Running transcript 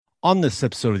On this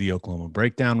episode of the Oklahoma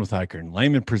Breakdown with Hiker and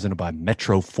Layman, presented by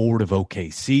Metro Ford of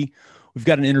OKC, we've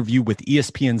got an interview with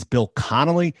ESPN's Bill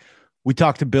Connelly. We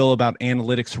talked to Bill about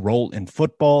analytics' role in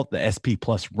football, the SP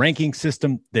Plus ranking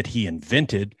system that he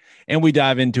invented, and we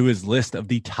dive into his list of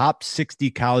the top 60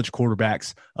 college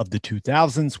quarterbacks of the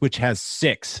 2000s, which has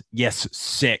six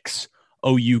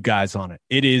OU guys on it.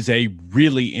 It is a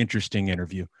really interesting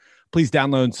interview. Please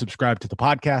download and subscribe to the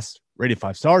podcast, rate it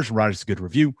 5 stars, and write us a good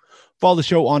review. Follow the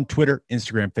show on Twitter,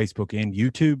 Instagram, Facebook, and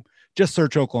YouTube. Just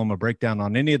search Oklahoma Breakdown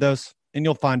on any of those, and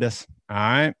you'll find us. All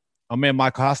right. Our man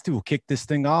Mike Hosty will kick this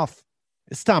thing off.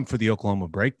 It's time for the Oklahoma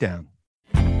Breakdown.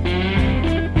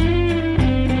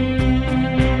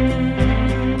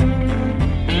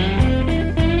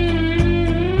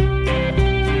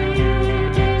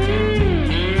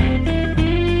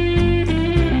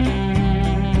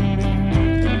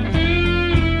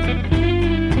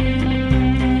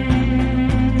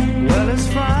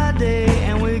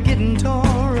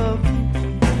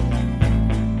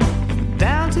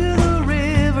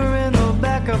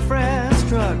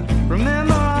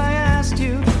 Remember I asked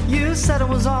you, you said it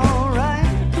was all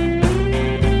right.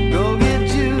 Go get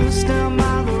juice down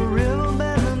by the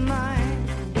riverbed tonight.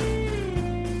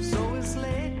 So it's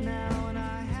late now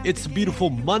and It's a beautiful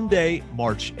Monday,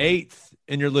 March 8th,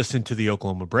 and you're listening to the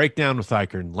Oklahoma Breakdown with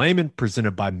Hiker and Layman,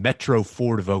 presented by Metro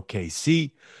Ford of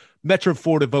OKC. Metro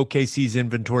Ford of OKC's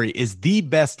inventory is the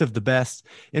best of the best.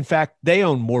 In fact, they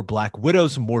own more Black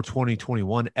Widows and more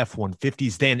 2021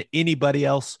 F-150s than anybody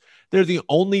else. They're the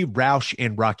only Roush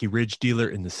and Rocky Ridge dealer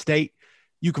in the state.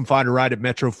 You can find a ride at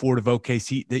Metro Ford of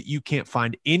OKC that you can't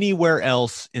find anywhere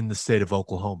else in the state of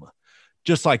Oklahoma.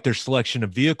 Just like their selection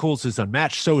of vehicles is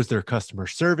unmatched, so is their customer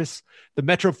service. The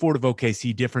Metro Ford of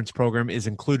OKC Difference Program is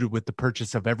included with the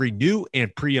purchase of every new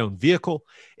and pre-owned vehicle.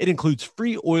 It includes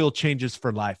free oil changes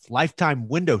for life, lifetime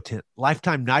window tint,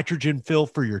 lifetime nitrogen fill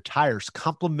for your tires,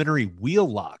 complimentary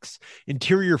wheel locks,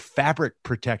 interior fabric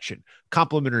protection,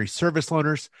 complimentary service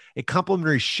loaners, a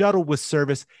complimentary shuttle with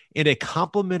service, and a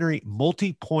complimentary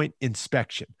multi-point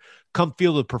inspection. Come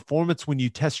feel the performance when you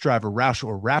test drive a Roush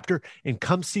or Raptor, and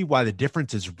come see why the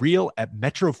difference is real at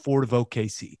Metro Ford of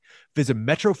OKC. Visit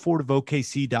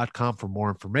metrofordofokc.com for more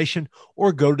information,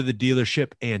 or go to the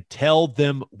dealership and tell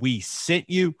them we sent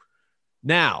you.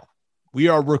 Now, we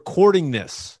are recording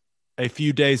this a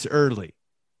few days early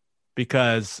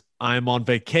because I'm on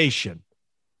vacation,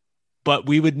 but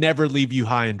we would never leave you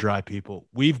high and dry, people.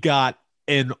 We've got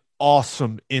an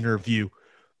awesome interview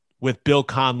with Bill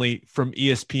Connelly from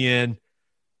ESPN.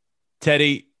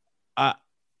 Teddy,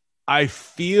 I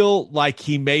feel like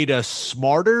he made us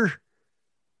smarter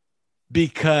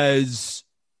because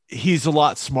he's a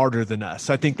lot smarter than us.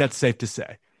 I think that's safe to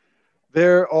say.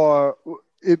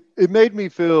 It made me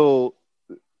feel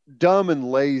dumb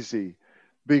and lazy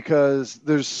because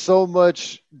there's so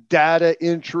much data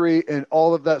entry and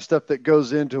all of that stuff that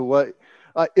goes into what,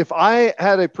 if I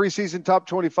had a preseason top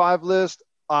 25 list,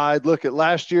 I'd look at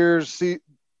last year's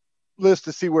list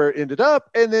to see where it ended up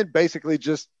and then basically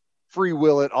just free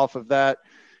will it off of that.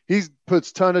 He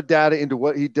puts a ton of data into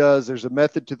what he does. There's a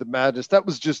method to the madness. That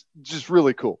was just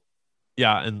really cool.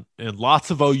 Yeah, and lots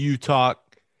of OU talk,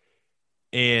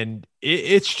 and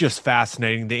it's just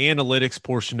fascinating. The analytics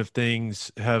portion of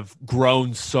things have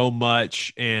grown so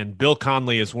much, and Bill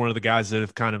Connelly is one of the guys that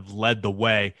have kind of led the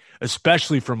way,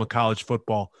 especially from a college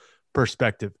football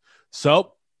perspective.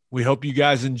 So we hope you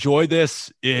guys enjoy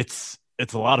this. It's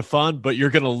a lot of fun, but you're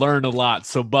going to learn a lot,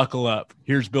 so buckle up.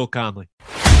 Here's Bill Connelly.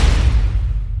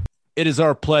 It is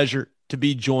our pleasure to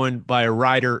be joined by a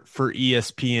writer for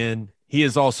ESPN. He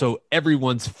is also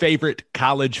everyone's favorite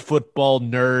college football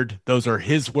nerd. Those are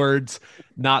his words,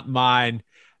 not mine.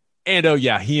 And oh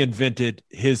yeah, he invented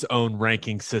his own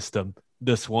ranking system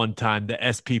this one time, the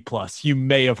SP Plus. You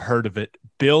may have heard of it.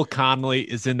 Bill Connelly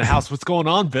is in the house. What's going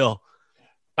on, Bill?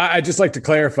 I'd just like to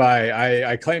clarify,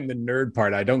 I claim the nerd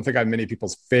part. I don't think I'm many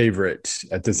people's favorite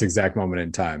at this exact moment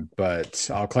in time, but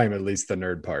I'll claim at least the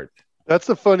nerd part. That's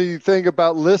the funny thing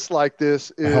about lists like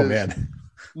this is, oh man,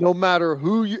 no matter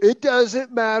it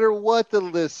doesn't matter what the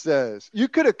list says. You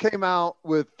could have came out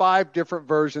with 5 different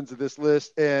versions of this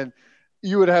list and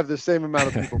you would have the same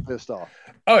amount of people pissed off.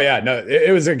 Oh yeah, no,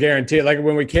 it was a guarantee. Like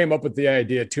when we came up with the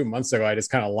idea 2 months ago, I just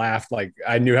kind of laughed. Like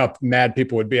I knew how mad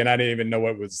people would be, and I didn't even know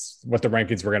what the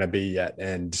rankings were going to be yet.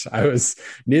 And I was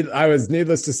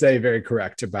needless to say very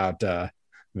correct about the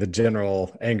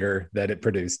general anger that it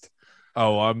produced.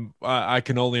 Oh, I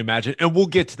can only imagine. And we'll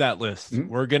get to that list. Mm-hmm.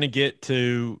 We're going to get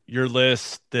to your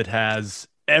list that has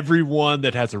everyone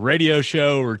that has a radio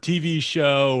show or TV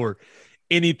show or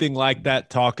anything like that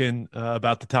talking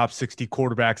about the top 60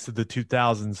 quarterbacks of the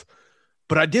 2000s.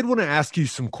 But I did want to ask you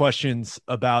some questions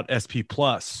about SP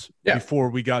Plus before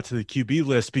we got to the QB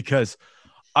list, because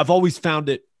I've always found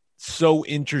it so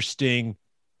interesting.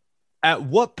 At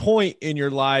what point in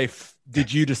your life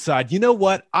did you decide, you know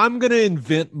what, I'm going to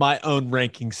invent my own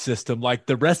ranking system? Like,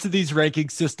 the rest of these ranking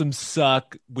systems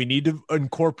suck. We need to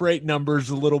incorporate numbers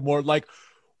a little more. Like,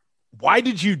 why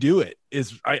did you do it?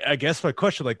 Is I guess my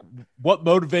question, like, what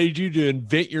motivated you to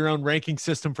invent your own ranking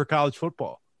system for college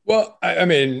football? Well, I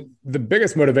mean, the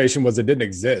biggest motivation was it didn't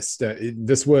exist.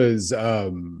 This was,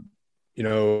 I'm a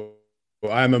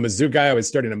Mizzou guy. I was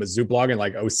starting a Mizzou blog in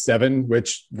like 2007,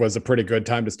 which was a pretty good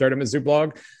time to start a Mizzou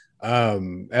blog,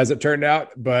 as it turned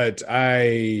out. But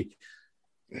I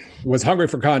was hungry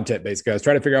for content, basically. I was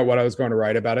trying to figure out what I was going to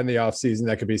write about in the off season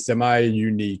that could be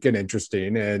semi-unique and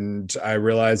interesting. And I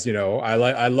realized,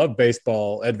 I love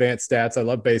baseball, advanced stats. I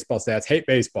love baseball stats, hate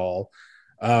baseball.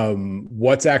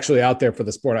 What's actually out there for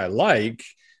the sport I like.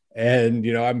 And,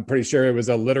 I'm pretty sure it was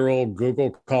a literal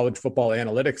Google college football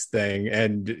analytics thing.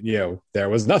 And, there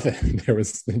was nothing. There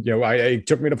was, it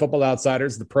took me to Football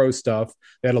Outsiders, the pro stuff.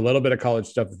 They had a little bit of college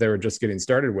stuff that they were just getting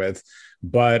started with,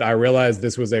 but I realized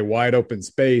this was a wide open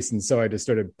space. And so I just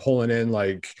started pulling in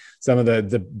like some of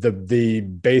the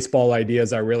baseball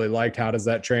ideas I really liked. How does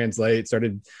that translate?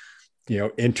 Started,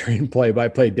 entering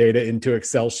play-by-play data into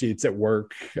Excel sheets at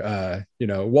work,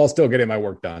 while still getting my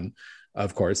work done,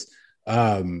 of course.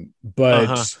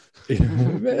 But they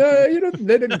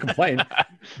didn't complain,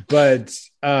 but,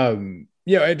 and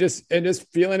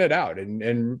just feeling it out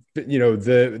and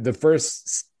the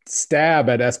first stab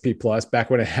at SP Plus back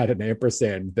when I had an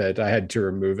ampersand that I had to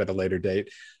remove at a later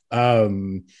date,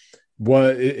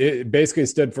 it basically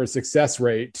stood for success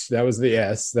rate. That was the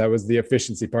S. That was the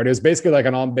efficiency part. It was basically like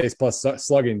an on base plus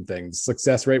slugging thing.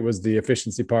 Success rate was the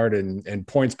efficiency part, and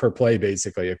points per play,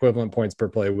 basically equivalent points per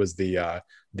play, was the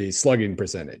slugging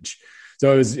percentage.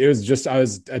 So it was just, I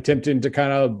was attempting to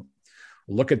kind of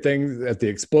look at things at the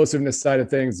explosiveness side of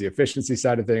things, the efficiency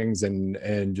side of things,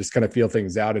 and just kind of feel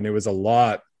things out. And it was a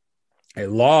lot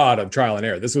of trial and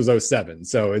error. This was 2007.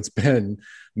 So it's been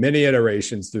many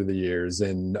iterations through the years.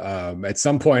 And at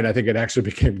some point, I think it actually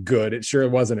became good. It sure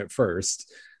wasn't at first,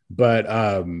 but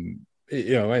and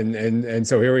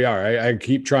so here we are. I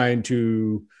keep trying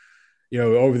to,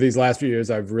 over these last few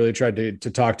years, I've really tried to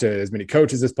talk to as many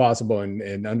coaches as possible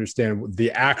and understand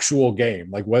the actual game,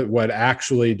 like what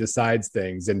actually decides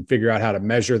things, and figure out how to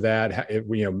measure that,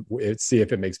 see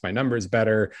if it makes my numbers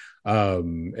better.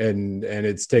 And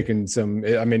it's taken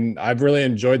I've really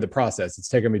enjoyed the process. It's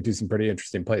taken me to some pretty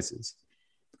interesting places.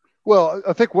 Well,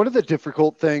 I think one of the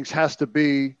difficult things has to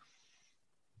be,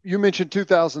 you mentioned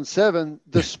 2007,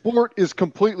 the sport is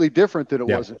completely different than it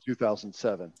was in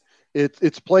 2007.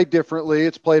 It's played differently.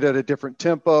 It's played at a different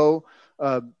tempo.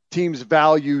 Teams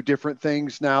value different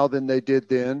things now than they did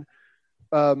then.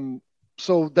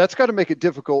 So that's got to make it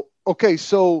difficult. Okay,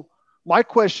 so my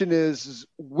question is,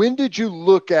 when did you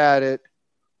look at it,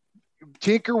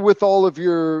 tinker with all of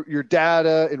your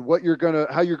data and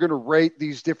how you're gonna rate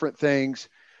these different things,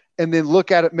 and then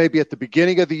look at it maybe at the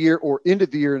beginning of the year or end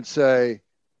of the year and say,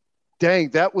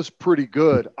 dang, that was pretty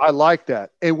good. I like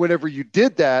that. And whenever you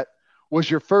did that, was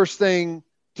your first thing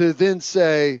to then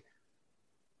say,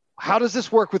 how does this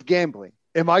work with gambling?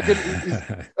 Am I going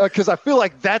to, because I feel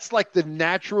like that's like the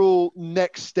natural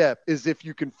next step, is if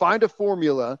you can find a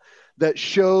formula that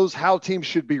shows how teams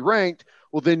should be ranked,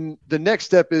 well, then the next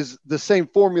step is the same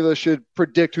formula should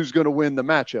predict who's going to win the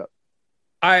matchup.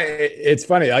 It's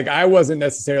funny. Like, I wasn't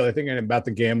necessarily thinking about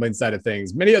the gambling side of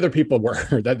things. Many other people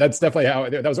were. That's definitely how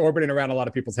that was orbiting around a lot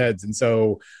of people's heads. And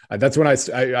so that's when I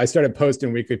started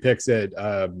posting weekly picks at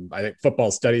I think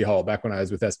Football Study Hall back when I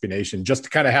was with SB Nation, just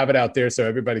to kind of have it out there so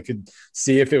everybody could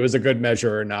see if it was a good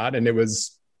measure or not. And it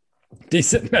was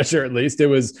decent measure. At least it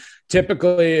was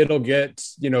typically, it'll get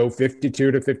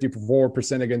 52 to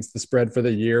 54% against the spread for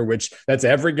the year, which that's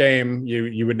every game.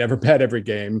 You would never bet every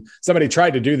game. Somebody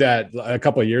tried to do that a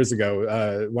couple of years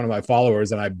ago, one of my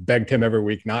followers, and I begged him every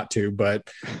week not to, but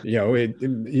you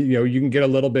can get a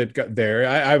little bit there.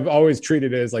 I've always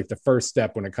treated it as like the first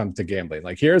step when it comes to gambling.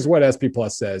 Like, here's what SP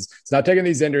Plus says. It's not taking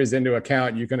these injuries into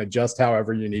account. You can adjust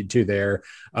however you need to there,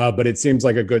 but it seems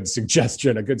like a good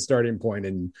suggestion, a good starting point,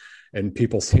 and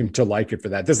people seem to like it for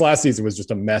that. This last season was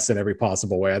just a mess in every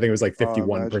possible way. I think it was like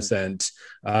 51%.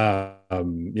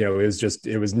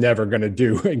 It was never going to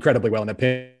do incredibly well in a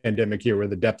pandemic year where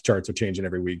the depth charts are changing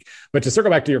every week. But to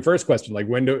circle back to your first question, like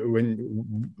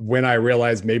when I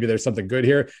realized maybe there's something good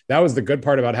here, that was the good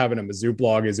part about having a Mizzou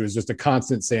blog, is it was just a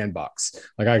constant sandbox.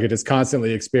 Like, I could just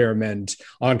constantly experiment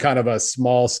on kind of a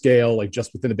small scale, like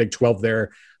just within the Big 12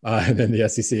 there. and then the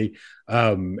SEC.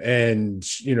 I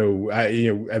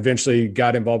eventually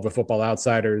got involved with Football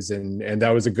Outsiders, and that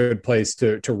was a good place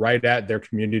to write at. Their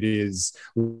community is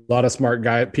a lot of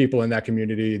smart people in that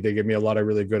community. They give me a lot of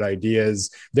really good ideas.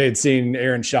 They had seen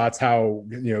Aaron Schatz, how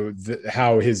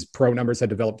his pro numbers had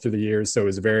developed through the years. So it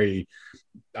was a very,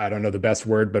 I don't know the best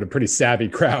word, but a pretty savvy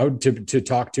crowd to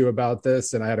talk to about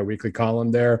this. And I had a weekly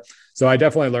column there. So I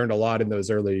definitely learned a lot in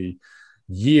those early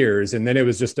years. And then it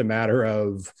was just a matter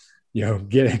of,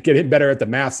 getting better at the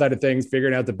math side of things,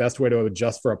 figuring out the best way to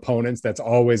adjust for opponents. That's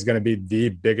always going to be the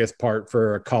biggest part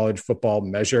for a college football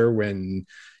measure when,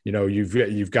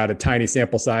 you've got a tiny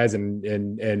sample size and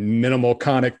minimal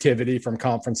connectivity from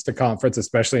conference to conference,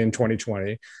 especially in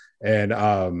 2020.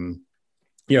 And,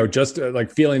 just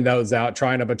like feeling those out,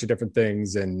 trying a bunch of different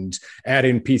things and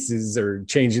adding pieces or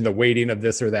changing the weighting of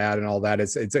this or that and all that.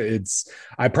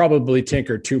 I probably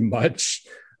tinker too much,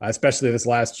 especially this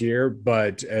last year,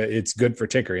 but it's good for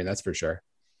tinkering. That's for sure.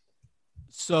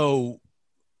 So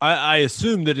I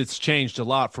assume that it's changed a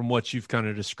lot from what you've kind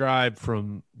of described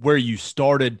from where you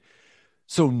started.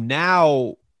 So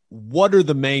now what are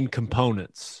the main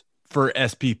components for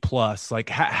SP Plus? Like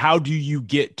how do you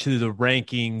get to the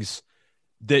rankings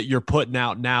that you're putting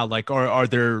out now? Like, are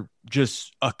there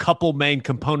just a couple main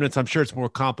components? I'm sure it's more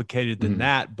complicated than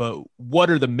that, but what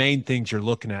are the main things you're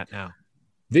looking at now?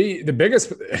 The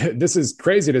biggest, this is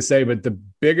crazy to say, but the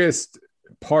biggest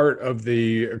part of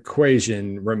the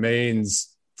equation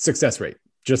remains success rate.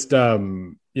 Just,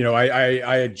 I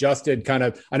adjusted kind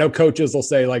of, I know coaches will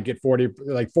say like get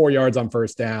 4 yards on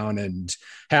first down and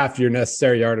half your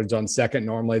necessary yardage on second.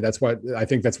 Normally I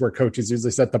think that's where coaches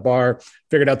usually set the bar.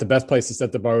 Figured out the best place to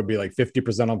set the bar would be like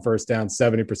 50% on first down,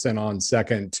 70% on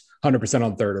second, 100%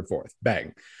 on third or fourth.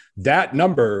 Bang. That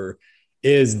number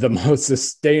is the most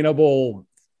sustainable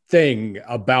thing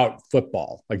about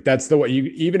football. Like that's the way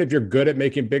even if you're good at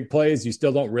making big plays, you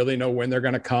still don't really know when they're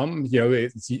going to come.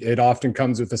 It often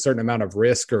comes with a certain amount of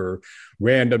risk or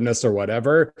randomness or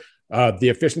whatever. The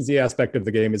efficiency aspect of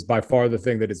the game is by far the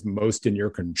thing that is most in your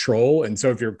control. And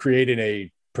so if you're creating a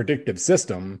predictive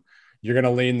system, you're going to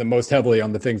lean the most heavily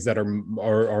on the things that are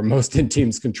most in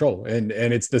team's control. And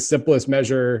it's the simplest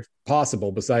measure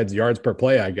possible besides yards per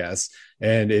play, I guess.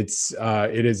 And it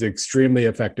is extremely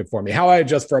effective for me. How I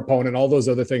adjust for opponent, all those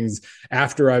other things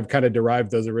after I've kind of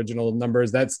derived those original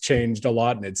numbers, that's changed a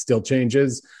lot and it still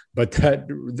changes. But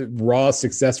the raw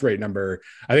success rate number,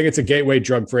 I think it's a gateway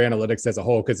drug for analytics as a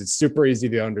whole, because it's super easy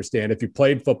to understand. If you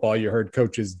played football, you heard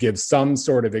coaches give some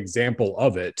sort of example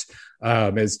of it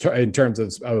in terms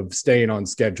of staying on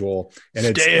schedule. And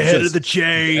stay ahead of the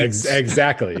chains.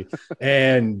 Exactly.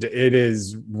 And it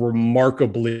is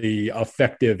remarkably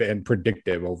effective and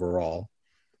predictive overall.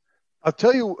 I'll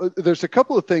tell you, there's a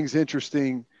couple of things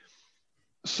interesting.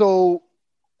 So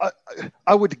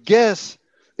I would guess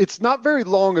it's not very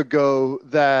long ago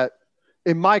that,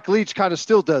 and Mike Leach kind of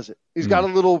still does it. He's got a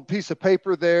little piece of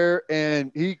paper there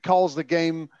and he calls the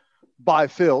game by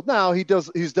field. Now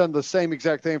he's done the same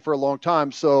exact thing for a long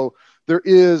time. So there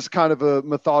is kind of a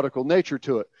methodical nature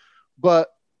to it. But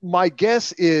my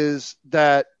guess is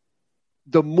that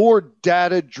the more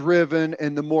data driven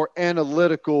and the more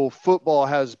analytical football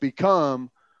has become,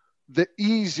 the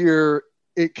easier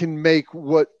it can make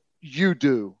what you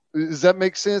do. Does that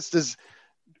make sense?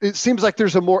 It seems like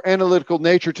there's a more analytical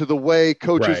nature to the way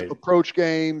coaches approach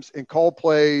games and call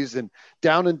plays and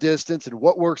down and distance and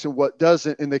what works and what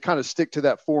doesn't. And they kind of stick to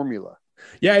that formula.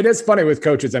 Yeah, it is funny with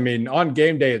coaches. I mean, on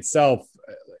game day itself,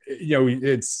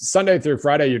 it's Sunday through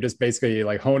Friday. You're just basically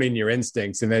like honing your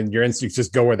instincts, and then your instincts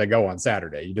just go where they go on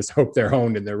Saturday. You just hope they're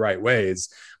honed in the right ways.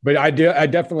 But I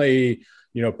definitely,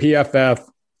 PFF,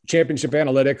 Championship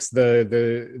Analytics,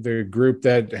 the group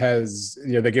that has,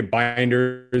 they give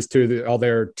binders to all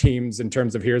their teams in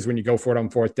terms of here's when you go for it on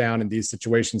fourth down in these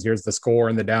situations, here's the score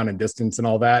and the down and distance and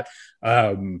all that.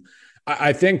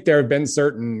 I think there have been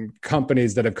certain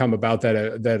companies that have come about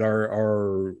that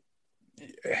are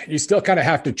you still kind of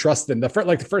have to trust them. The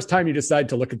first time you decide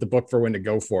to look at the book for when to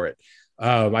go for it.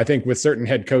 I think with certain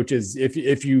head coaches,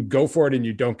 if you go for it and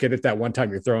you don't get it that one time,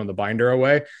 you're throwing the binder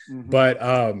away.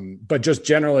 Mm-hmm. But just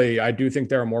generally, I do think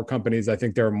there are more companies. I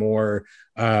think there are more.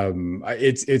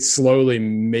 It's slowly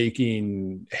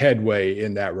making headway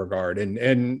in that regard.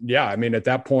 And yeah, I mean, at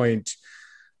that point,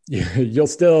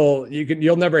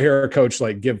 you'll never hear a coach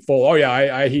like give full. Oh yeah,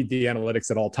 I heed the analytics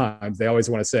at all times. They always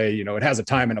want to say, it has a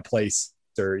time and a place,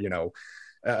 or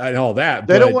and all that.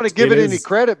 They don't want to give it any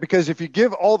credit, because if you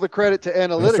give all the credit to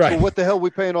analytics, right. well, what the hell are we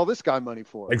paying all this guy money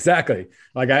for? Exactly.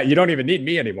 Like you don't even need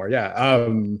me anymore. Yeah.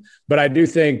 But I do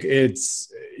think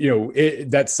it's,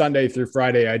 that Sunday through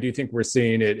Friday, I do think we're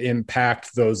seeing it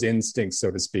impact those instincts,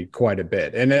 so to speak, quite a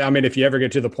bit. And I mean, if you ever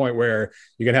get to the point where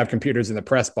you can have computers in the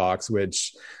press box,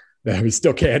 which we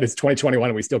still can't, it's 2021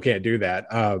 and we still can't do that.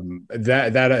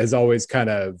 That is always kind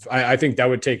of, I think that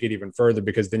would take it even further,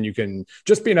 because then you can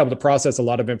just being able to process a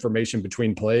lot of information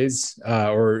between plays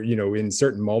or, in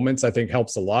certain moments, I think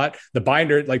helps a lot. The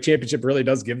binder, like Championship really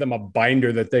does give them a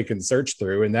binder that they can search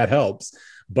through, and that helps.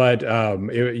 But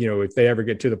if they ever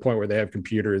get to the point where they have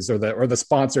computers or the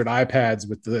sponsored iPads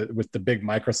with the big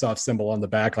Microsoft symbol on the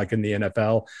back, like in the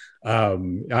NFL,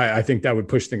 I think that would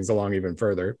push things along even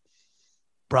further.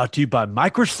 Brought to you by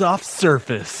Microsoft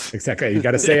Surface. Exactly. You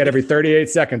got to say it every 38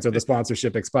 seconds or the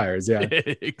sponsorship expires. Yeah,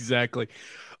 exactly.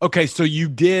 Okay. So you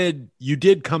did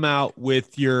come out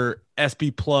with your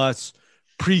SB Plus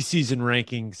preseason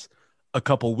rankings a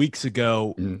couple weeks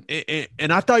ago.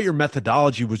 And I thought your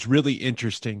methodology was really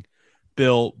interesting,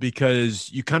 Bill, because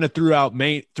you kind of threw out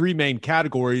three main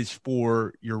categories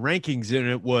for your rankings. And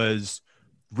it was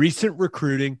recent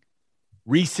recruiting,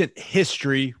 recent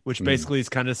history, which basically is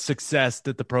kind of success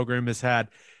that the program has had.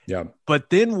 Yeah. But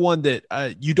then one that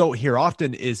you don't hear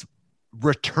often is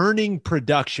returning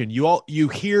production. You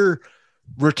hear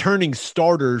returning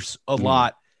starters a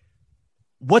lot.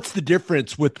 What's the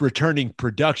difference with returning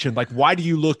production? Like, why do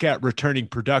you look at returning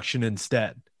production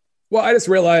instead? Well, I just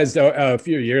realized a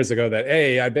few years ago that,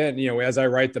 I've been, as I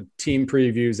write the team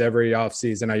previews every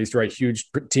offseason, I used to write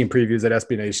huge team previews at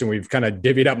SB Nation. We've kind of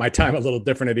divvied up my time a little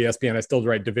different at ESPN. I still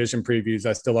write division previews.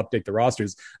 I still update the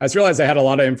rosters. I just realized I had a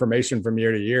lot of information from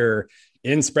year to year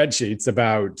in spreadsheets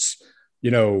about,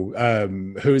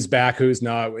 who's back, who's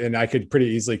not. And I could pretty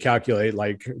easily calculate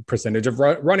like percentage of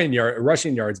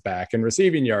rushing yards back and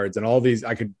receiving yards and all these.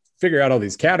 I could figure out all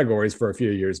these categories for a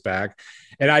few years back.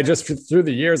 And I just, through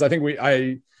the years, I think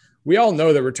we all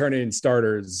know that returning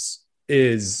starters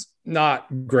is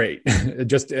not great.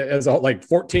 Just as a, like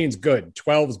 14's good,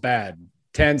 12's bad,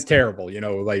 10's terrible.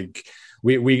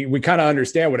 We kind of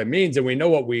understand what it means, and we know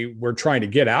what we're trying to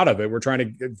get out of it. We're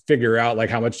trying to figure out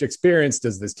like how much experience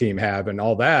does this team have and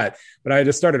all that. But I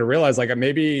just started to realize like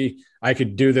maybe I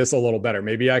could do this a little better.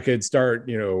 Maybe I could start,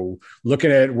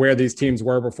 looking at where these teams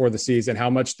were before the season, how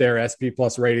much their SP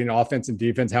plus rating, offense and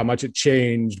defense, how much it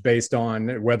changed based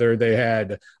on whether they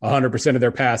had 100% of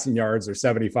their passing yards or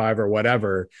 75 or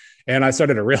whatever. And I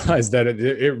started to realize that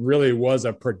it really was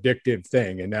a predictive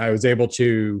thing. And I was able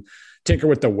to tinker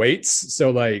with the weights.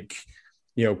 So like,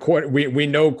 we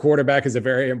know quarterback is a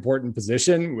very important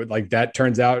position. Like that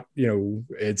turns out,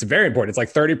 it's very important. It's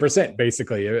like 30%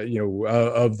 basically,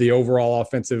 of the overall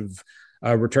offensive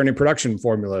returning production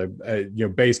formula,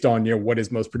 based on, what is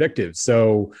most predictive.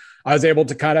 So I was able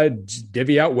to kind of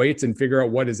divvy out weights and figure out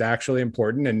what is actually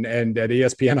important. And at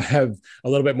ESPN, I have a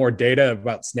little bit more data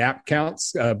about snap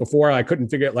counts. Before I couldn't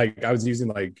figure it. Like I was using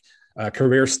like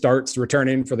career starts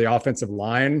returning for the offensive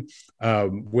line,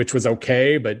 which was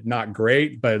okay, but not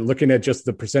great. But looking at just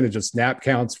the percentage of snap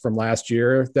counts from last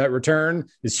year that return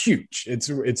is huge.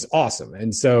 It's awesome.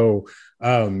 And so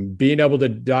being able to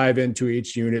dive into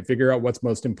each unit, figure out what's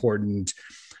most important.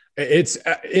 It's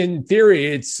in theory,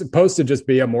 it's supposed to just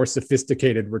be a more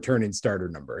sophisticated returning starter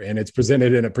number. And it's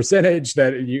presented in a percentage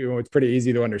that, it's pretty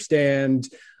easy to understand.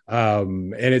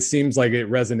 And it seems like it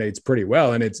resonates pretty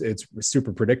well, and it's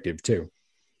super predictive too.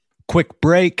 Quick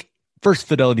break. First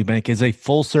Fidelity Bank is a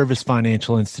full-service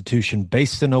financial institution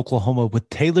based in Oklahoma with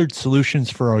tailored solutions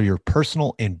for all your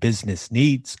personal and business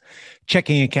needs.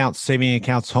 Checking accounts, saving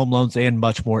accounts, home loans, and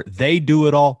much more. They do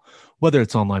it all, whether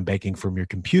it's online banking from your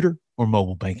computer or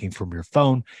mobile banking from your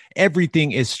phone.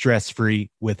 Everything is stress-free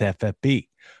with FFB.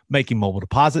 Making mobile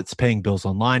deposits, paying bills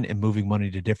online, and moving money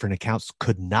to different accounts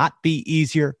could not be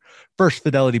easier. First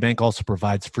Fidelity Bank also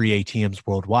provides free ATMs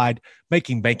worldwide,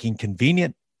 making banking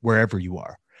convenient wherever you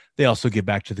are. They also give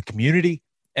back to the community.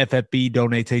 FFB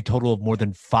donates a total of more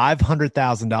than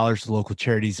 $500,000 to local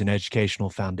charities and educational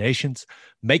foundations.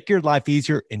 Make your life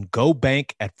easier and go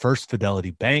bank at First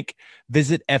Fidelity Bank.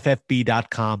 Visit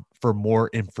ffb.com for more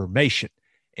information.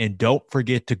 And don't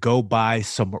forget to go buy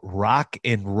some Rock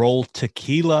and Roll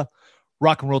Tequila.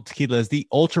 Rock and Roll Tequila is the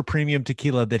ultra premium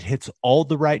tequila that hits all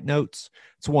the right notes.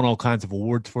 It's won all kinds of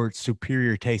awards for its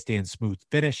superior taste and smooth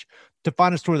finish. To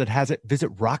find a store that has it,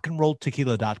 visit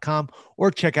rockandrolltequila.com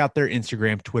or check out their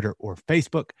Instagram, Twitter, or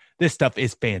Facebook. This stuff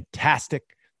is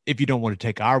fantastic. If you don't want to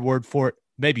take our word for it,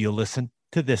 maybe you'll listen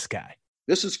to this guy.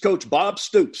 This is Coach Bob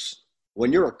Stoops.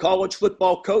 When you're a college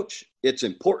football coach, it's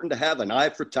important to have an eye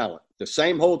for talent. The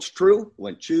same holds true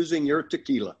when choosing your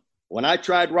tequila. When I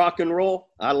tried Rock and Roll,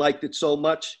 I liked it so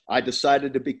much, I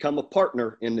decided to become a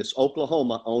partner in this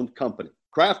Oklahoma-owned company.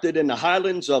 Crafted in the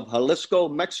highlands of Jalisco,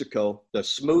 Mexico, the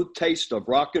smooth taste of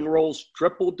Rock and Roll's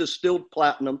triple distilled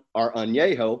platinum, our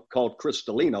añejo called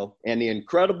Cristalino, and the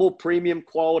incredible premium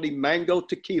quality mango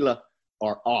tequila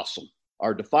are awesome.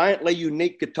 Our defiantly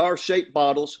unique guitar-shaped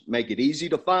bottles make it easy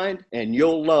to find, and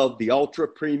you'll love the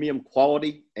ultra-premium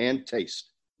quality and taste.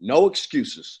 No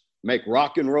excuses. Make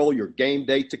Rock and Roll your game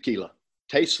day tequila.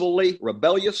 Tastefully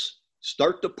rebellious,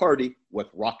 start the party with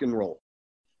Rock and Roll.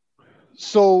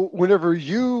 So whenever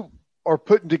you are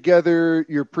putting together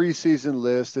your preseason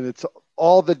list and it's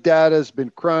all the data has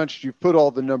been crunched, you put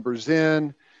all the numbers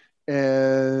in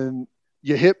and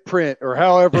you hit print or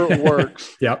however it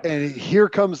works, Yep. and here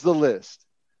comes the list.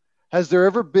 Has there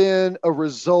ever been a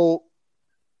result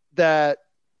that,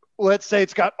 let's say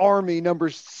it's got Army number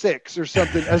 6 or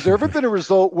something. Has there ever been a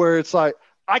result where it's like,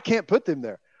 I can't put them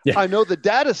there? Yeah. I know the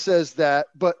data says that,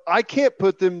 but I can't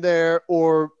put them there,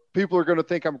 or people are going to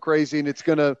think I'm crazy and it's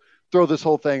going to throw this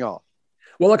whole thing off.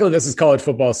 Well, luckily this is college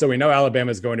football, so we know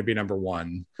Alabama is going to be number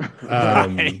 1.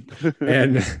 Right.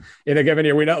 And in a given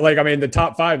year, we know, like, I mean, the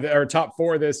top 5 or top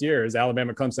 4 this year is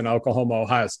Alabama, Clemson, Oklahoma,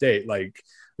 Ohio State. Like,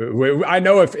 I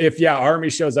know if Army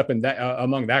shows up in that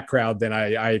among that crowd, then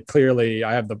I clearly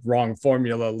have the wrong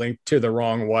formula linked to the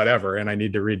wrong whatever, and I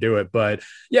need to redo it. But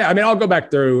yeah, I mean, I'll go back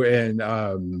through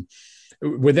and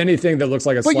with anything that looks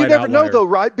like a but slight you never outlier. know though,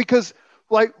 right? Because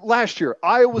like last year,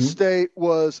 Iowa State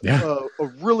was a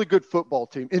really good football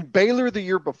team, and Baylor the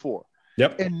year before.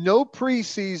 Yep. And no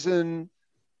preseason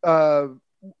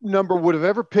number would have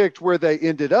ever picked where they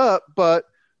ended up, but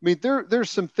I mean,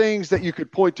 there's some things that you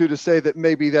could point to say that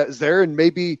maybe that's there, and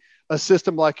maybe a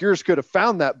system like yours could have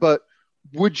found that. But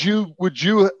would you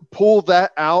pull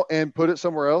that out and put it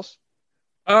somewhere else?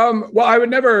 Well, I would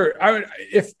never.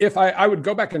 I would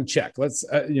go back and check.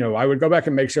 I would go back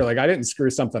and make sure, like, I didn't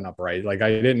screw something up, right? Like, I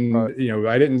didn't,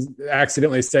 I didn't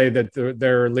accidentally say that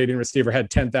their leading receiver had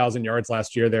 10,000 yards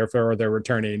last year, therefore they're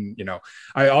returning.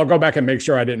 I'll go back and make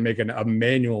sure I didn't make a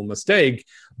manual mistake.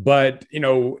 But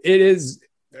it is.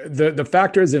 The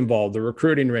factors involved, the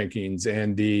recruiting rankings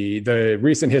and the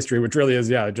recent history, which really is,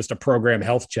 just a program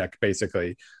health check,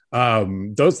 basically.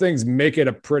 Those things make it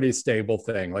a pretty stable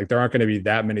thing. Like, there aren't going to be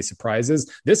that many surprises.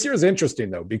 This year is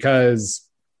interesting though, because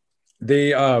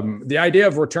the idea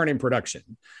of returning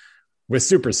production with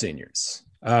super seniors,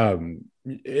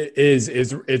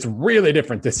 it's really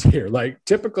different this year. Like,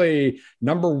 typically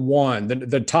number 1,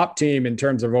 the top team in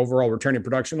terms of overall returning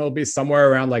production will be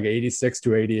somewhere around like 86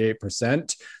 to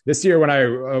 88%. This year, when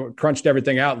I crunched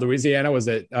everything out, Louisiana was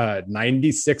at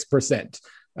 96%.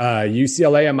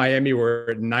 UCLA and Miami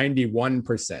were at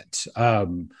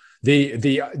 91%.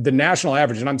 The national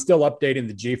average, and I'm still updating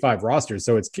the G5 roster,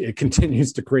 so it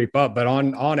continues to creep up. But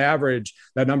on average,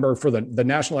 that number for the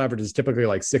national average is typically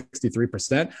like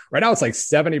 63%. Right now, it's like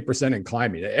 70% and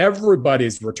climbing.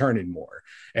 Everybody's returning more,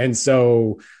 and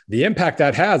so the impact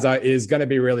that has is going to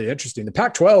be really interesting. The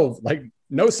Pac-12, like,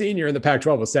 no senior in the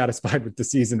Pac-12 was satisfied with the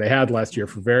season they had last year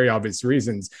for very obvious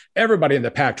reasons. Everybody in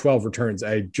the Pac-12 returns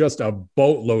just a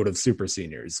boatload of super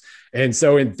seniors, and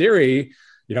so in theory,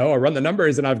 I run the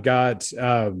numbers and I've got,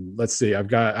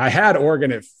 I had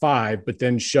Oregon at 5, but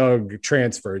then Shug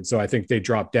transferred. So I think they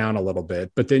dropped down a little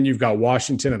bit, but then you've got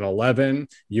Washington at 11,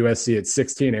 USC at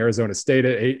 16, Arizona State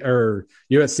at 8, or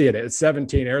USC at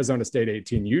 17, Arizona State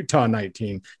 18, Utah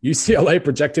 19, UCLA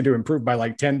projected to improve by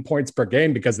like 10 points per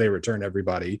game because they return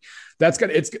everybody. This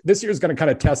year is going to kind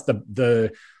of test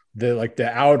the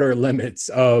outer limits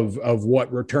of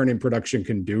what returning production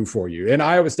can do for you. And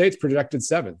Iowa State's projected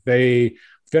 7th. They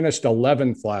finished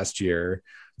 11th last year.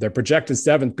 They're projected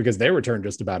 7th because they returned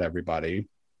just about everybody.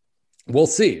 We'll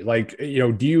see. Like,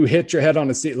 do you hit your head on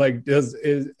a seat? Like,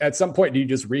 at some point, do you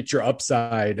just reach your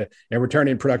upside and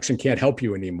returning production can't help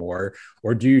you anymore?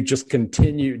 Or do you just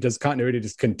continue? Does continuity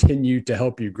just continue to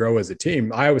help you grow as a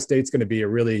team? Iowa State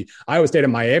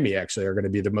and Miami actually are going to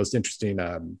be the most interesting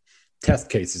test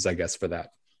cases, I guess, for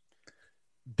that.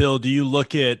 Bill, do you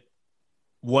look at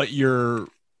what your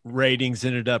ratings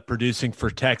ended up producing for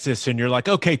Texas and you're like,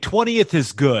 okay, 20th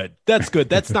is good. That's good.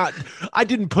 That's not, I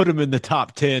didn't put them in the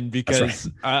top 10 because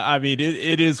right. I mean,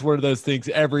 it is one of those things.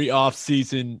 Every off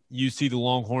season you see the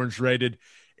Longhorns rated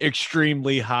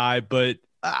extremely high, but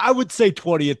I would say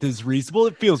 20th is reasonable.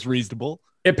 It feels reasonable.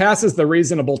 It passes the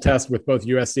reasonable test with both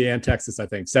USC and Texas, I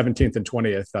think, 17th and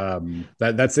 20th.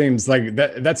 That seems like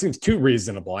that seems too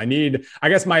reasonable. I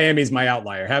guess Miami's my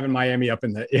outlier. Having Miami up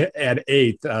at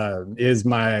 8th is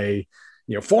my,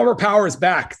 former powers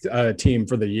back team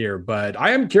for the year. But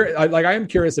I am curious. I am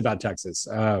curious about Texas,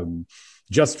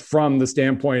 just from the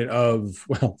standpoint of,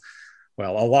 well,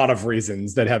 a lot of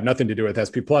reasons that have nothing to do with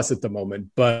SP Plus at the moment,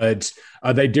 but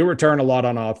they do return a lot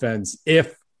on offense.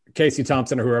 If Casey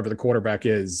Thompson or whoever the quarterback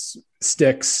is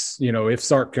sticks, if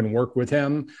Sark can work with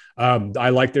him, I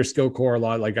like their skill core a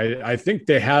lot. Like I think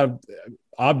they have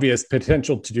obvious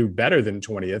potential to do better than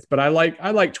 20th, but I like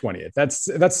 20th.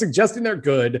 That's suggesting they're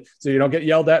good, so you don't get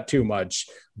yelled at too much,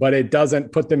 but it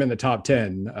doesn't put them in the top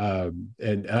 10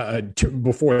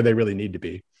 before they really need to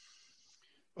be.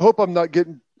 I hope I'm not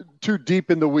getting too deep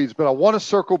in the weeds, but I want to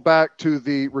circle back to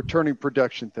the returning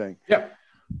production thing. Yeah,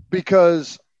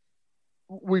 because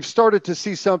we've started to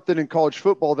see something in college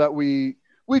football that we've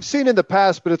seen in the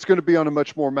past, but it's going to be on a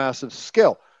much more massive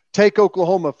scale. Take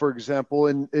Oklahoma, for example,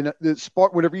 and it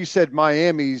sparked, whenever you said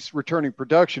Miami's returning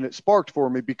production, it sparked for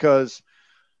me because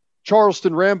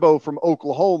Charleston Rambo from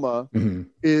Oklahoma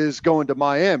is going to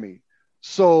Miami.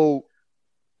 So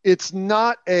it's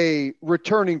not a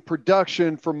returning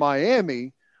production from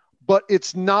Miami, but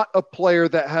it's not a player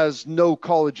that has no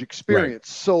college experience. Right.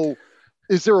 So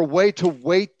is there a way to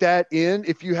weight that in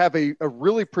if you have a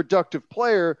really productive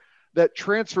player that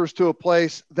transfers to a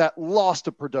place that lost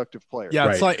a productive player? Yeah,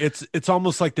 it's like it's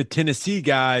almost like the Tennessee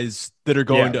guys that are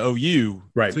going to OU.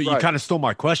 Right. So you kind of stole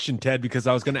my question, Ted, because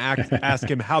I was going to ask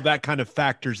him how that kind of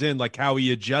factors in, like how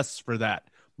he adjusts for that.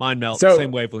 Mind melt,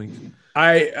 same wavelength.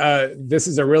 This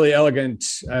is a really elegant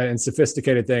and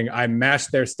sophisticated thing. I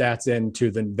mashed their stats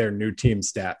into their new team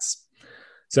stats.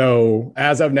 So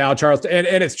as of now, Charleston,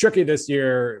 and it's tricky this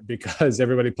year because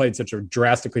everybody played such a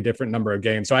drastically different number of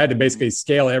games. So I had to basically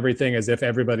scale everything as if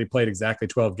everybody played exactly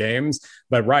 12 games.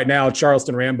 But right now,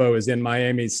 Charleston Rambo is in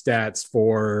Miami's stats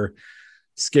for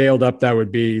scaled up. That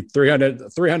would be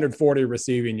 340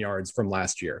 receiving yards from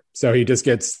last year. So he just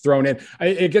gets thrown in.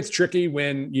 It gets tricky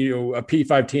when a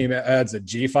P5 team adds a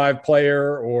G5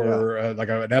 player or like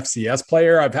an FCS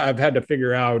player. I've had to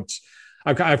figure out.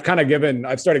 I've started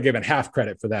giving half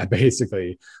credit for that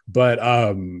basically, but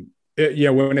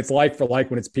when it's like for like,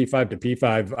 when it's P5 to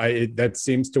P5, that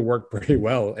seems to work pretty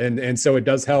well. And so it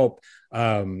does help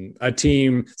a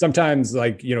team sometimes,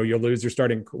 like, you'll lose your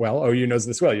starting, OU knows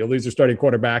this well, you'll lose your starting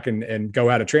quarterback and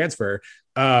go out of transfer.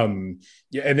 And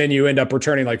then you end up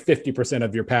returning like 50%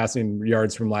 of your passing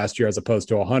yards from last year, as opposed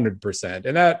to 100%.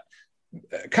 And that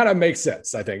kind of makes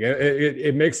sense. I think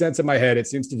it makes sense in my head. It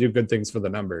seems to do good things for the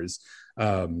numbers.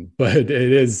 But it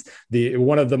is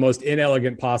one of the most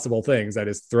inelegant possible things. I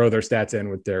just throw their stats in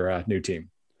with their new team.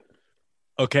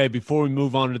 Okay. Before we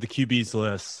move on to the QB's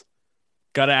list,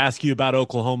 got to ask you about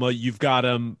Oklahoma. You've got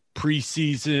them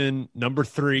preseason number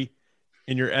 3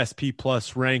 in your SP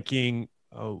Plus ranking.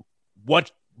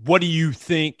 What do you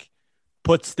think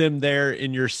puts them there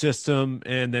in your system?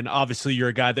 And then obviously you're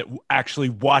a guy that actually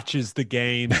watches the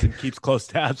games and keeps close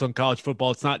tabs on college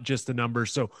football. It's not just the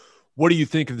numbers. So what do you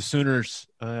think of the Sooners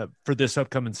for this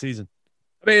upcoming season?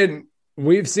 I mean,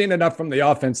 we've seen enough from the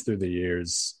offense through the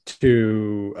years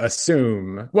to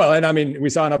assume, we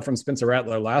saw enough from Spencer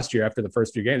Rattler last year after the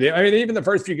first few games. I mean, even the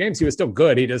first few games, he was still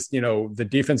good. He just, the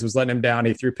defense was letting him down.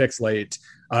 He threw picks late.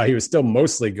 He was still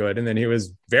mostly good. And then he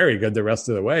was very good the rest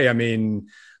of the way. I mean,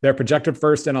 they're projected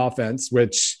first in offense,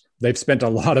 which they've spent a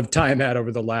lot of time at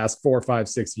over the last 4, 5,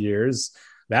 6 years.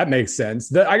 That makes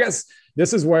sense. I guess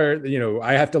this is where,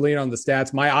 I have to lean on the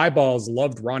stats. My eyeballs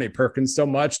loved Ronnie Perkins so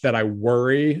much that I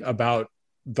worry about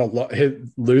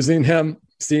losing him,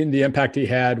 seeing the impact he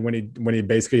had when he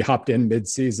basically hopped in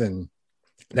mid-season.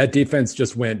 That defense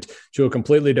just went to a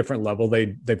completely different level.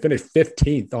 They finished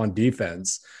 15th on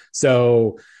defense.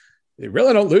 So they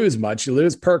really don't lose much. You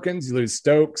lose Perkins, you lose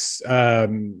Stokes, a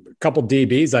couple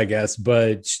DBs, I guess,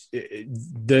 but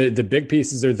the big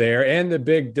pieces are there, and the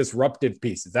big disruptive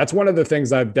pieces. That's one of the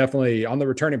things I've definitely on the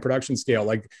returning production scale,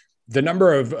 like the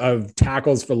number of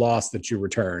tackles for loss that you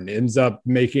return ends up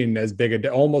making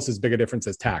almost as big a difference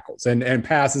as tackles and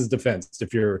passes defense.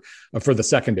 If you're for the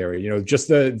secondary, just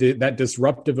that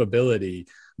disruptive ability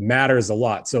matters a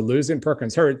lot. So losing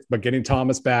Perkins hurt, but getting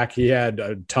Thomas back, he had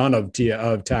a ton of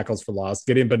tackles for loss.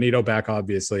 Getting Benito back,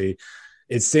 obviously,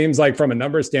 it seems like from a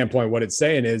number standpoint, what it's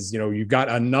saying is, you got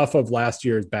enough of last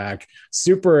year's back,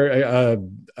 super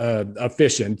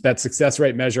efficient. That success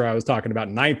rate measure I was talking about,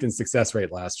 9th in success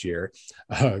rate last year.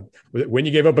 When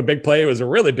you gave up a big play, it was a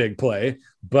really big play,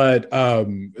 but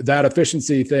that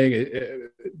efficiency thing,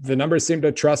 the numbers seem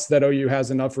to trust that OU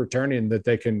has enough returning that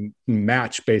they can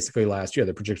match basically last year.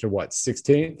 They're projected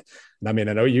 16th. I mean,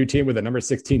 an OU team with a number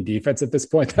 16 defense at this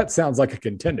point, that sounds like a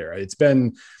contender. It's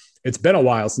been it's been a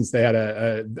while since they had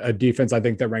a defense, I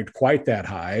think, that ranked quite that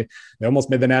high. They almost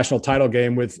made the national title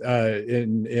game with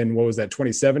in what was that,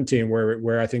 2017,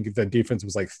 where I think the defense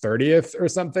was like 30th or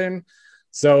something.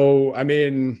 So, I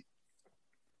mean,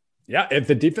 yeah, if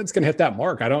the defense can hit that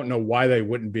mark, I don't know why they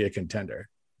wouldn't be a contender.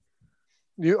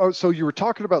 So you were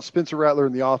talking about Spencer Rattler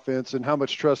in the offense and how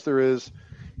much trust there is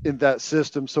in that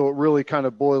system. So it really kind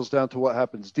of boils down to what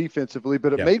happens defensively.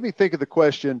 But it made me think of the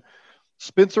question,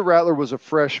 Spencer Rattler was a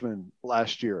freshman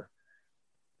last year.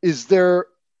 Is there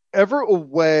ever a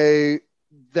way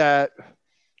that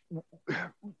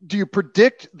 – do you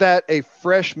predict that a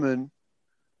freshman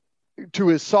to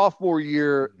his sophomore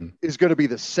year is going to be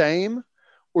the same?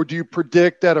 Or do you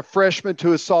predict that a freshman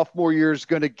to his sophomore year is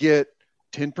going to get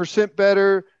 10%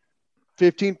 better,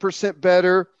 15%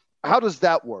 better? How does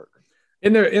that work?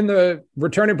 In the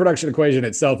returning production equation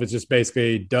itself, it's just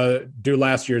basically do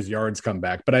last year's yards come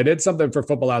back. But I did something for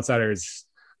Football Outsiders.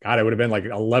 God, it would have been like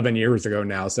 11 years ago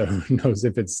now. So who knows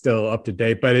if it's still up to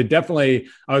date, but it definitely,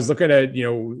 I was looking at,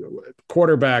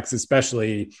 quarterbacks,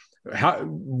 especially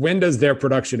when does their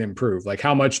production improve? Like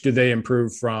how much do they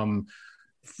improve from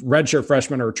redshirt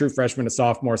freshman or true freshman to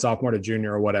sophomore to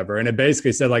junior or whatever. And it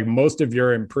basically said like most of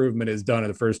your improvement is done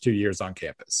in the first 2 years on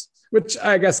campus, which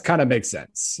I guess kind of makes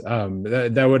sense.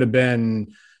 That would have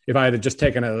been, if I had just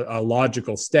taken a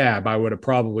logical stab, I would have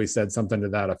probably said something to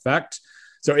that effect.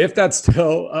 So if that's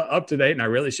still up to date, and I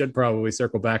really should probably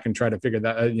circle back and try to figure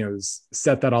that,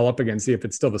 set that all up again, see if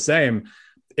it's still the same.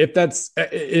 If that's,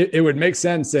 it would make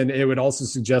sense. And it would also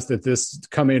suggest that this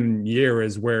coming year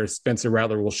is where Spencer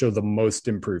Rattler will show the most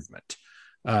improvement.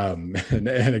 And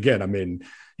again, I mean,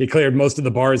 he cleared most of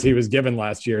the bars he was given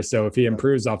last year. So if he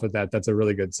improves off of that, that's a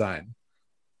really good sign.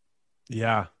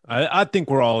 Yeah. I think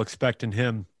we're all expecting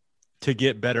him to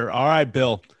get better. All right,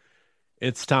 Bill,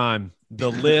 it's time. The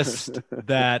list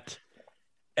that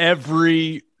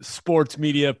every sports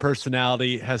media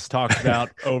personality has talked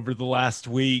about over the last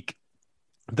week.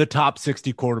 The top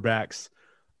 60 quarterbacks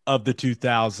of the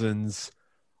 2000s.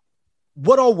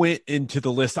 What all went into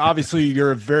the list? Obviously,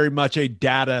 you're very much a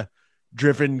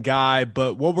data-driven guy,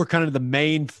 but what were kind of the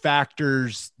main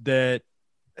factors that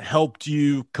helped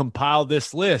you compile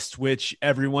this list, which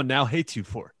everyone now hates you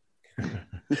for?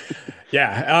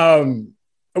 Yeah.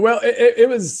 Well, it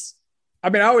was, I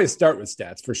mean, I always start with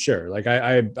stats for sure. Like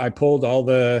I pulled all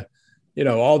the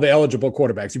eligible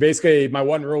quarterbacks. My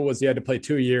one rule was you had to play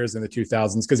 2 years in the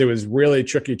 2000s because it was really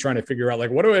tricky trying to figure out,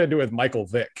 like, what do I do with Michael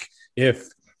Vick? If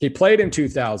he played in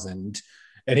 2000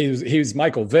 and he was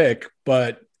Michael Vick,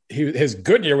 but his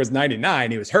good year was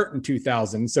 99. He was hurt in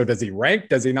 2000. So does he rank?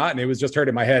 Does he not? And it was just hurt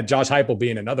in my head. Josh Heupel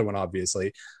being another one,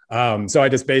 obviously. So I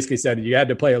just basically said you had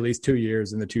to play at least 2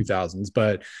 years in the 2000s.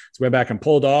 But so went back and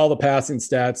pulled all the passing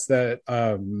stats that,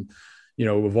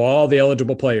 of all the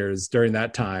eligible players during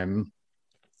that time.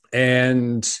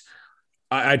 And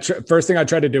first thing I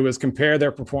tried to do was compare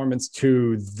their performance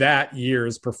to that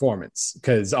year's performance,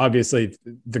 because obviously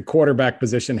the quarterback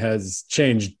position has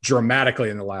changed dramatically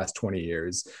in the last 20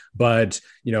 years. But,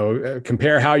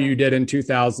 compare how you did in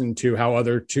 2000 to how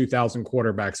other 2000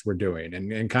 quarterbacks were doing,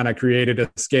 and kind of created a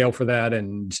scale for that.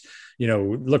 And,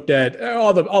 looked at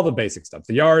all the basic stuff,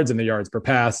 the yards and the yards per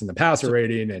pass and the passer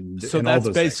rating. And so and that's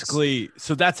all those basically, things.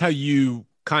 So that's how you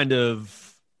kind of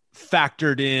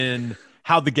factored in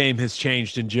how the game has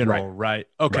changed in general, right?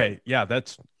 Okay. Right. Yeah,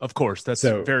 that's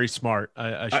very smart.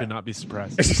 I should not be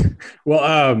surprised.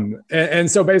 Well,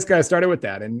 and so basically I started with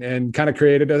that and kind of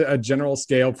created a general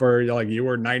scale for, like, you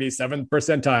were 97th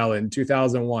percentile in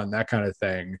 2001, that kind of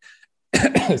thing.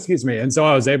 Excuse me. And so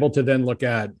I was able to then look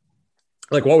at,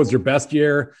 like, what was your best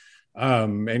year?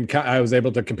 And I was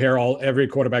able to compare every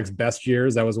quarterback's best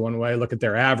years. That was one way. Look at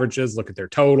their averages, look at their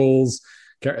totals.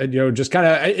 Just kind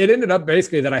of, it ended up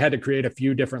basically that I had to create a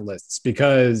few different lists,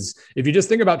 because if you just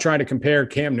think about trying to compare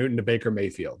Cam Newton to Baker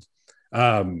Mayfield,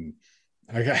 how in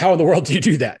the world do you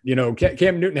do that?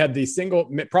 Cam Newton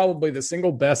had probably the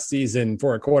single best season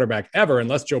for a quarterback ever,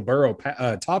 unless Joe Burrow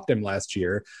topped him last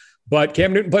year. But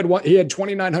Cam Newton he had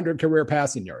 2,900 career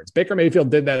passing yards. Baker Mayfield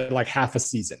did that like half a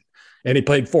season, and he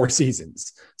played 4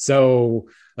 seasons. So,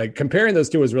 like, comparing those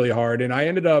two was really hard. And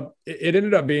it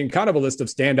ended up being kind of a list of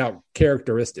standout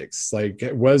characteristics. Like,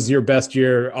 was your best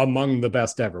year among the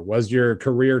best ever? Was your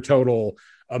career total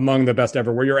among the best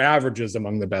ever? Were your averages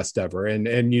among the best ever?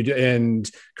 And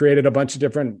created a bunch of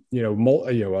different,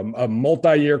 a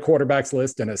multi-year quarterbacks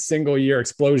list and a single year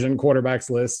explosion quarterbacks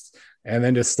list. And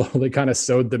then just slowly kind of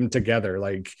sewed them together,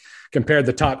 like compared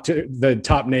the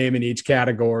top name in each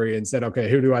category and said, okay,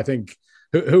 who do I think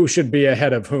who should be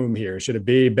ahead of whom here? Should it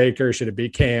be Baker? Should it be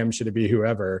Cam? Should it be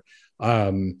whoever?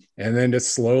 And then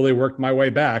just slowly worked my way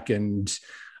back and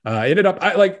ended up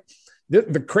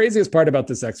the craziest part about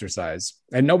this exercise,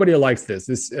 and nobody likes this.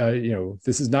 This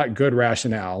is not good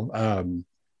rationale.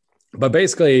 But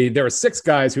basically, there were 6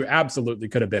 guys who absolutely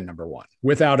could have been number 1,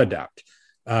 without a doubt.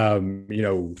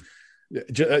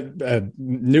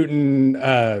 Newton,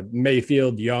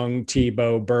 Mayfield, Young,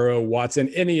 Tebow, Burrow, Watson,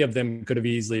 any of them could have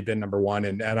easily been number 1.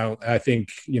 And I think,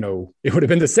 it would have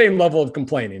been the same level of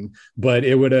complaining, but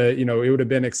it would have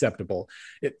been acceptable.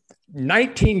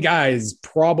 19 guys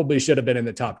probably should have been in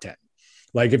the top 10.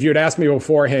 Like if you had asked me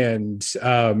beforehand,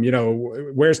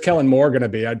 where's Kellen Moore going to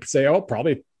be? I'd say,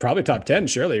 probably top 10,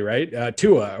 surely, right?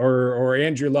 Tua or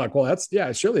Andrew Luck. Well,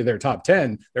 surely they're top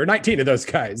 10. There were 19 of those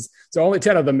guys. So only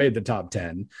 10 of them made the top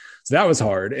 10. So that was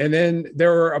hard. And then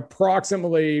there were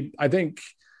approximately, I think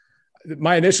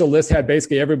my initial list had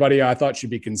basically everybody I thought should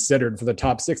be considered for the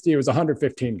top 60. It was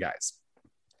 115 guys.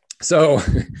 So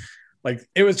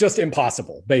it was just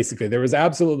impossible. Basically, there was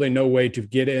absolutely no way to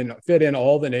fit in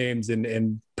all the names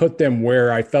and put them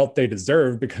where I felt they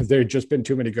deserved, because there had just been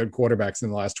too many good quarterbacks in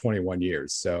the last 21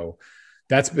 years. So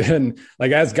that's been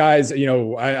as guys,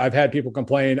 I've had people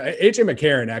complain. AJ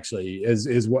McCarron actually is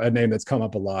a name that's come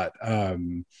up a lot.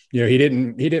 He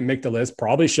didn't make the list.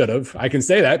 Probably should have. I can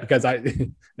say that because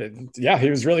he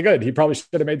was really good. He probably should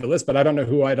have made the list, but I don't know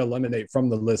who I'd eliminate from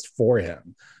the list for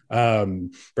him.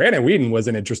 Brandon Whedon was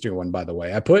an interesting one, by the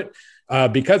way. I put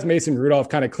because Mason Rudolph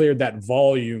kind of cleared that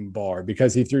volume bar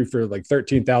because he threw for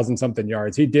 13,000 something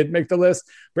yards. He did make the list.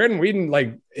 Brandon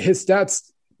Whedon, his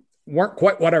stats weren't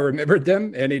quite what I remembered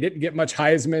them, and he didn't get much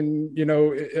Heisman.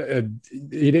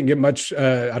 He didn't get much.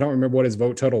 I don't remember what his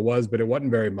vote total was, but it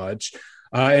wasn't very much.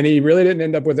 And he really didn't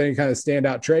end up with any kind of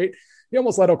standout trait. He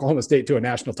almost led Oklahoma State to a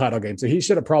national title game, so he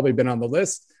should have probably been on the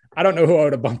list. I don't know who I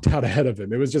would have bumped out ahead of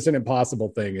him. It was just an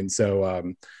impossible thing. And so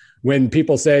when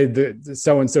people say that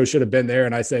so-and-so should have been there,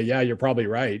 and I say, yeah, you're probably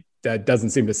right, that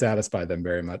doesn't seem to satisfy them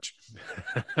very much.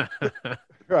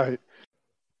 Right.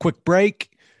 Quick break.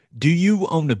 Do you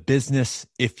own a business?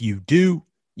 If you do,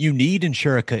 you need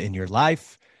Insurica in your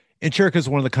life. Insurica is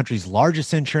one of the country's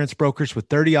largest insurance brokers with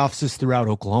 30 offices throughout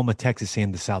Oklahoma, Texas,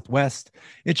 and the Southwest.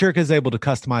 Insurica is able to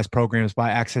customize programs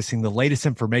by accessing the latest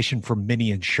information from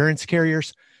many insurance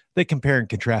carriers. They compare and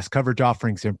contrast coverage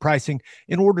offerings and pricing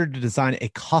in order to design a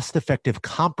cost-effective,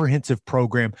 comprehensive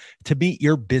program to meet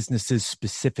your business's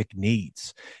specific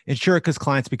needs. Insurica's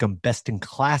clients become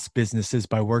best-in-class businesses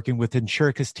by working with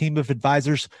Insurica's team of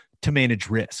advisors to manage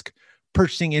risk.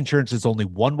 Purchasing insurance is only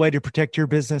one way to protect your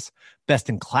business.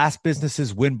 Best-in-class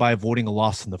businesses win by avoiding a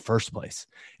loss in the first place.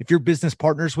 If your business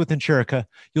partners with Insurica,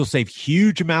 you'll save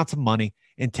huge amounts of money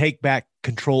and take back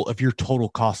control of your total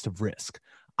cost of risk.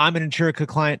 I'm an Insurica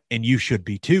client, and you should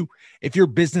be too. If your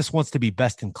business wants to be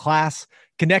best in class,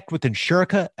 connect with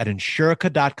Insurica at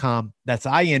insurica.com. That's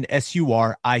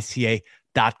INSURICA.com,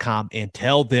 and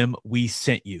tell them we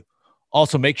sent you.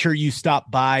 Also, make sure you stop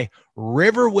by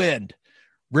Riverwind.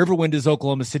 Riverwind is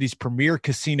Oklahoma City's premier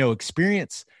casino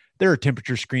experience. There are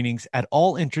temperature screenings at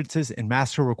all entrances, and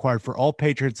masks are required for all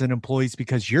patrons and employees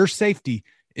because your safety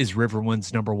is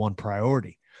Riverwind's number one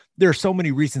priority. There are so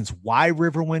many reasons why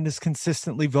Riverwind is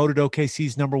consistently voted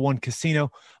OKC's number one casino,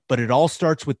 but it all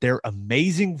starts with their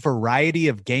amazing variety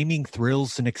of gaming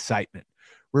thrills and excitement.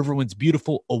 Riverwind's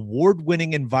beautiful,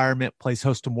 award-winning environment plays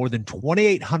host to more than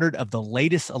 2,800 of the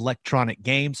latest electronic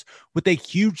games with a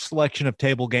huge selection of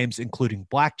table games, including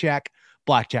blackjack,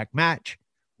 blackjack match,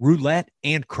 roulette,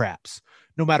 and craps.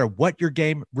 No matter what your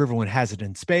game, Riverwind has it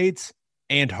in spades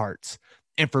and hearts.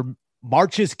 And for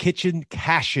March's Kitchen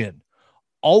Cash-In,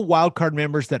 all wildcard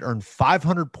members that earn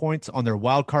 500 points on their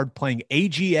wildcard playing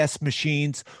AGS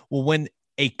machines will win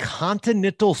a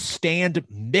Continental Stand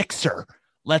mixer.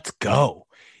 Let's go.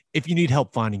 If you need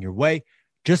help finding your way,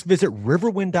 just visit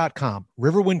riverwind.com.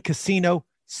 Riverwind Casino,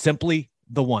 simply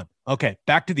the one. Okay,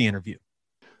 back to the interview.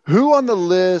 Who on the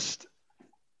list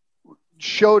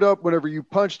showed up whenever you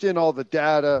punched in all the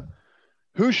data?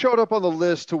 Who showed up on the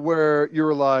list to where you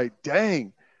were like,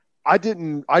 dang, I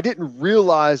didn't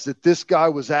realize that this guy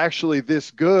was actually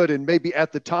this good, and maybe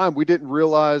at the time we didn't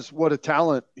realize what a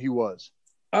talent he was.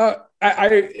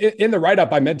 In the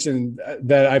write-up, I mentioned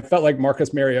that I felt like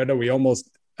Marcus Mariota. We almost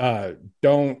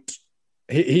don't.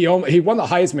 He won the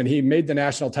Heisman. He made the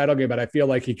national title game, but I feel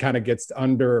like he kind of gets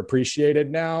underappreciated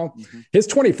now. Mm-hmm. His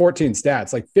 2014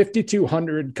 stats, like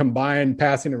 5,200 combined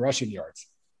passing and rushing yards,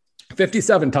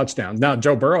 57 touchdowns. Now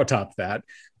Joe Burrow topped that.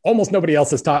 Almost nobody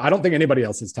else has topped. I don't think anybody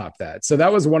else has topped that. So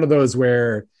that was one of those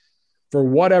where for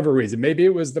whatever reason, maybe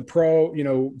it was the pro,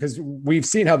 because we've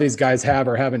seen how these guys have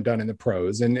or haven't done in the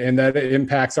pros, and that it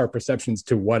impacts our perceptions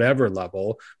to whatever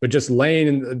level. But just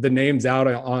laying the names out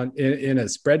in a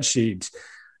spreadsheet,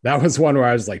 that was one where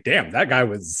I was like, damn, that guy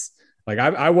was like,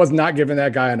 I was not giving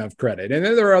that guy enough credit. And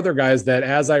then there are other guys that,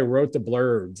 as I wrote the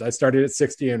blurbs, I started at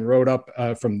 60 and wrote up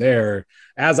from there.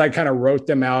 As I kind of wrote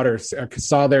them out or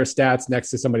saw their stats next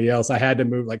to somebody else, I had to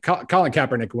move. Like Colin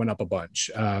Kaepernick went up a bunch.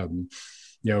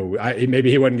 Maybe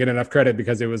he wouldn't get enough credit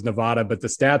because it was Nevada, but the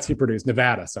stats he produced,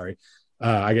 Nevada, sorry.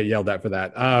 I get yelled at for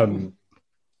that.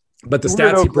 But the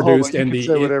stats he produced and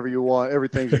say whatever you want.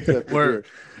 Everything's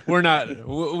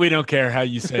we don't care how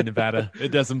you say Nevada. It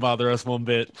doesn't bother us one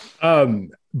bit.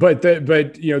 But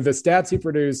the stats he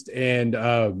produced and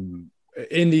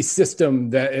in the system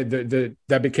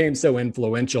that became so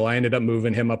influential, I ended up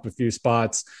moving him up a few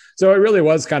spots. So it really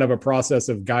was kind of a process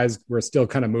of guys were still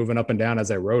kind of moving up and down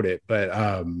as I wrote it. But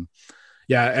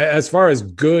as far as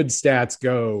good stats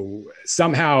go,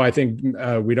 somehow I think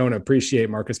we don't appreciate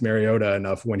Marcus Mariota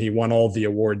enough when he won all the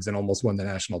awards and almost won the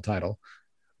national title.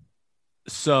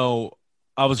 So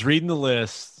I was reading the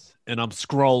list and I'm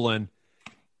scrolling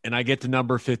and I get to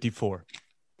number 54.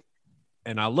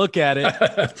 And I look at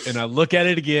it and I look at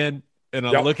it again and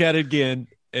I look at it again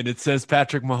and it says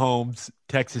Patrick Mahomes,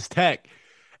 Texas Tech.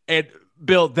 And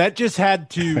Bill, that just had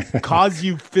to cause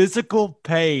you physical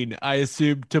pain, I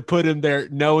assume, to put him there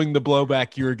knowing the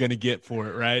blowback you were going to get for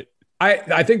it, right?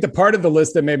 I think the part of the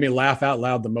list that made me laugh out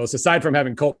loud the most, aside from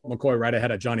having Colt McCoy right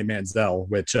ahead of Johnny Manziel,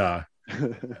 which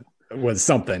was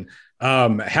something.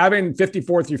 Having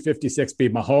 54 through 56 be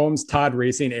Mahomes, Todd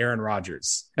Reesing, Aaron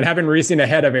Rodgers, and having Reesing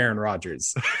ahead of Aaron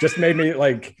Rodgers just made me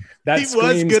like that. He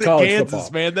was good at Kansas,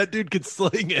 football. Man. That dude could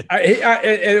sling it.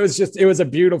 It was a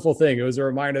beautiful thing. It was a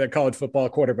reminder that college football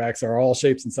quarterbacks are all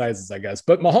shapes and sizes, I guess.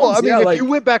 But Mahomes, if you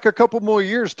went back a couple more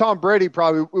years, Tom Brady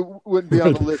probably wouldn't be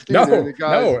on the list either.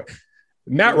 No,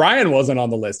 Matt Ryan wasn't on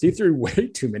the list. He threw way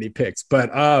too many picks,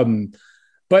 but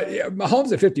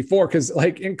Mahomes at 54, because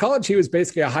like in college, he was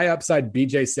basically a high upside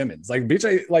BJ Simmons. Like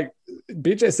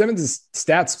BJ Simmons'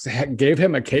 stats gave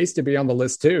him a case to be on the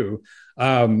list too.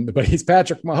 But he's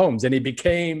Patrick Mahomes and he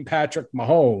became Patrick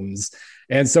Mahomes.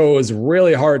 And so it was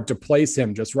really hard to place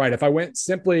him just right. If I went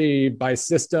simply by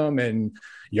system and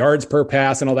yards per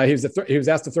pass and all that, he was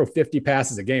asked to throw 50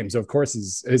 passes a game. So of course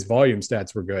his volume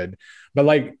stats were good, but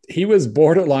like he was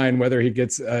borderline whether he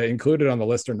gets included on the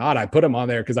list or not. I put him on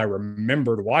there because I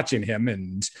remembered watching him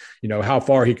and how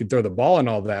far he could throw the ball and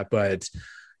all that. But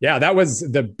yeah, that was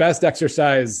the best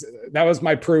exercise. That was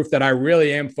my proof that I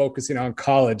really am focusing on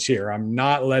college here. I'm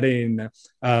not letting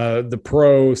the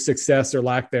pro success or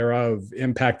lack thereof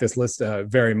impact this list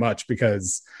very much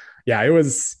because it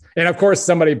was. And of course,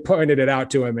 somebody pointed it out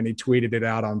to him and he tweeted it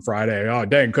out on Friday. Oh,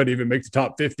 dang, couldn't even make the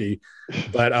top 50.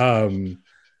 But I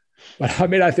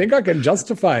mean, I think I can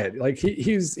justify it. Like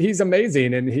he's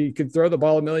amazing and he could throw the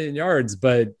ball 1,000,000 yards.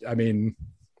 But I mean,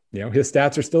 his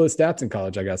stats are still his stats in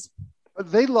college, I guess.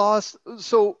 They lost.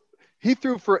 So he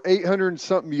threw for 800 and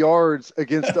something yards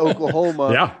against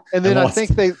Oklahoma. Yeah. And then I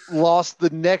think they lost the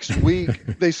next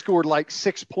week. They scored like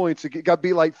 6 points. It got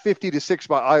beat like 50-6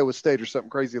 by Iowa State or something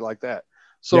crazy like that.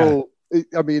 So,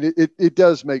 it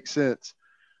does make sense.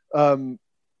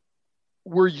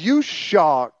 Were you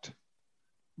shocked?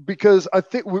 Because I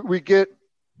think we get,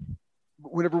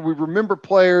 whenever we remember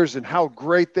players and how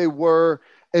great they were,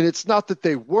 and it's not that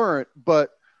they weren't, but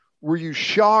were you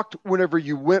shocked whenever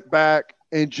you went back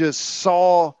and just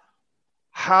saw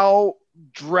how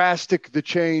drastic the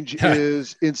change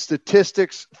is in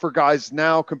statistics for guys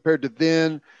now compared to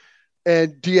then?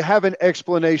 And do you have an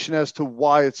explanation as to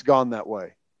why it's gone that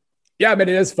way? Yeah, I mean,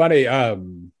 it is funny.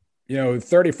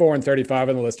 34 and 35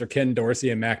 on the list are Ken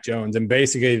Dorsey and Mac Jones. And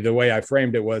basically the way I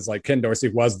framed it was like Ken Dorsey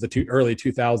was the early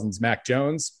 2000s Mac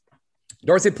Jones.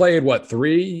 Dorsey played,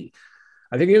 three?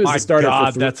 I think he was the starter.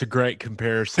 God, that's a great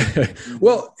comparison.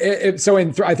 Well,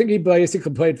 I think he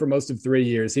basically played for most of 3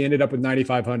 years. He ended up with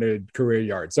 9,500 career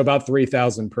yards, so about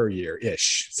 3,000 per year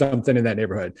ish, something in that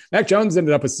neighborhood. Mac Jones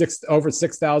ended up with over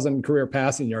 6,000 career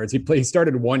passing yards. He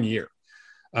started 1 year,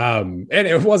 and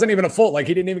it wasn't even a full. Like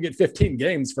he didn't even get 15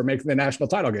 games for making the national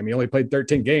title game. He only played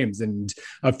 13 games, and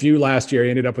a few last year.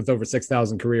 He ended up with over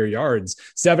 6,000 career yards,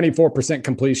 74%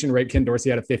 completion rate. Ken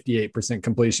Dorsey had a 58%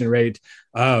 completion rate.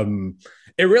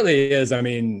 It really is. I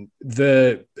mean,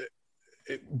 the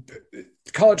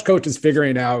college coaches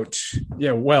figuring out,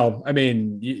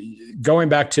 going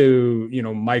back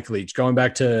to, Mike Leach, going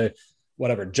back to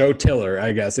Joe Tiller,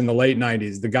 I guess, in the late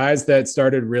 90s, the guys that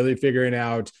started really figuring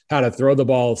out how to throw the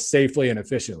ball safely and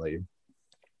efficiently.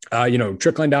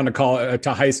 trickling down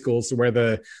to high school, so where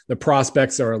the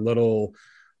prospects are a little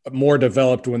more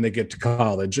developed when they get to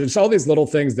college. It's all these little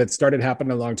things that started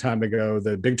happening a long time ago.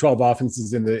 The Big 12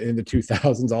 offenses in the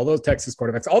 2000s, all those Texas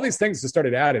quarterbacks, all these things just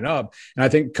started adding up. And I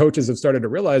think coaches have started to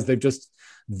realize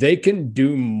they can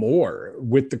do more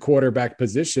with the quarterback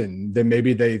position than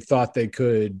maybe they thought they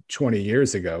could 20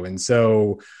 years ago. And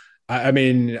so,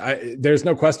 there's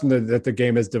no question that the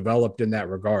game has developed in that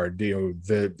regard.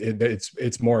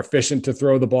 It's more efficient to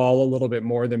throw the ball a little bit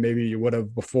more than maybe you would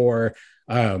have before.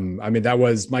 That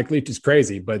was Mike Leach is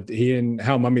crazy, but he and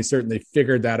Hal Mumme certainly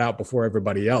figured that out before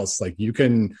everybody else. Like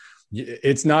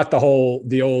it's not the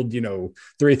old,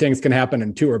 three things can happen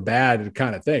and two are bad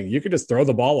kind of thing. You can just throw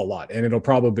the ball a lot and it'll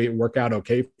probably work out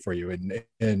okay for you.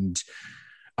 And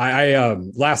I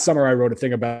last summer I wrote a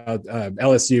thing about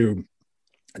LSU,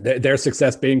 their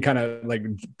success being kind of like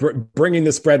bringing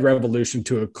the spread revolution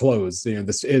to a close.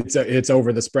 It's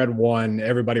over. The spread won.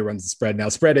 Everybody runs the spread now.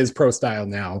 Spread is pro style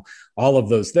now. All of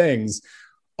those things,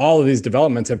 all of these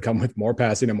developments have come with more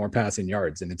passing and more passing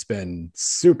yards, and it's been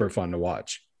super fun to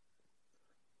watch.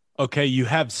 Okay, you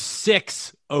have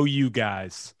 6 OU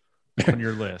guys on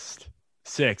your list.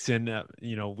 6, and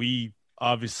we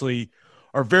obviously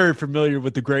are very familiar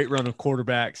with the great run of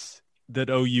quarterbacks that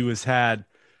OU has had,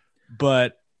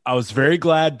 but I was very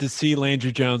glad to see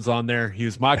Landry Jones on there. He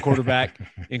was my quarterback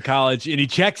in college, and he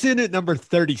checks in at number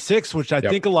 36, which I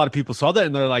think a lot of people saw that,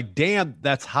 and they're like, damn,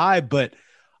 that's high. But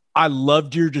I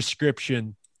loved your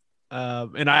description,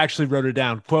 and I actually wrote it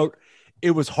down. Quote,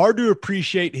 "It was hard to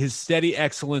appreciate his steady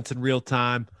excellence in real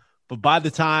time, but by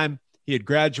the time he had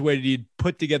graduated, he'd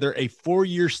put together a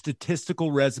 4-year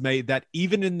statistical resume that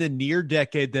even in the near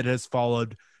decade that has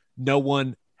followed, no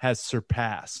one has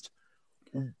surpassed."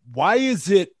 Why is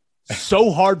it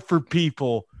so hard for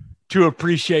people to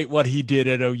appreciate what he did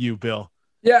at OU, Bill?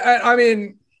 Yeah,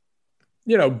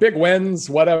 big wins,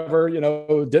 whatever,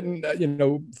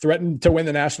 didn't, threaten to win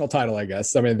the national title, I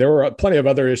guess. There were plenty of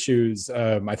other issues.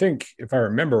 I think if I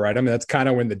remember right, that's kind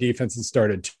of when the defenses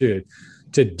started to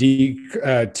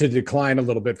decline a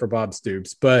little bit for Bob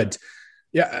Stoops. But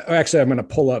yeah, actually, I'm going to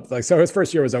pull up, so his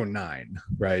first year was 2009,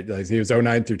 right? Like he was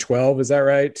 2009 through 12. Is that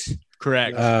right?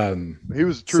 Correct. He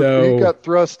was true. So, he got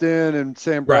thrust in, and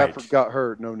Sam Bradford got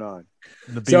hurt in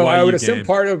 2009. So I would assume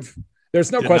part of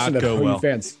there's no question that OU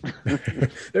fans.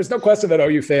 There's no question that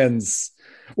OU fans.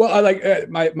 Well, I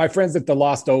like my friends at the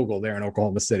Lost Ogle there in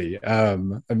Oklahoma City.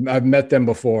 I've met them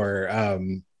before.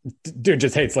 Dude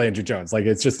just hates Landry Jones. Like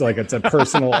it's just like it's a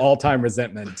personal all-time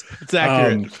resentment. It's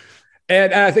accurate.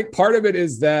 And I think part of it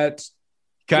is that.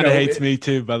 Kind of hates me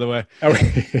too, by the way.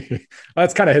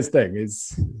 That's kind of his thing.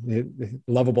 He's a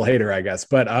lovable hater, I guess.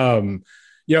 But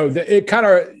it kind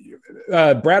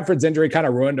of Bradford's injury kind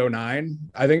of ruined 2009.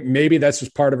 I think maybe that's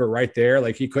just part of it right there.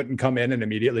 Like he couldn't come in and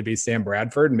immediately be Sam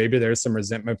Bradford. Maybe there's some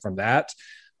resentment from that.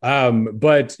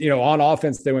 But on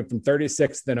offense, they went from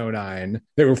 36th in 2009.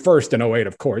 They were first in 2008,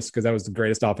 of course, because that was the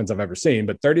greatest offense I've ever seen.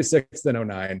 But 36th in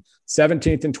 2009,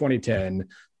 17th in 2010.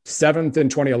 7th in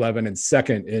 2011 and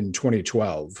 2nd in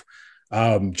 2012.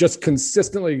 Just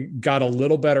consistently got a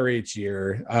little better each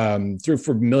year, threw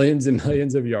for millions and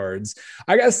millions of yards.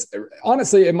 I guess,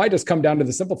 honestly, it might just come down to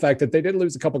the simple fact that they did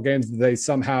lose a couple games that they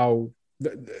somehow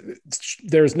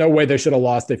there's no way they should have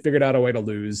lost. They figured out a way to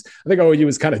lose. I think OU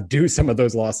was kind of due some of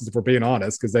those losses, if we're being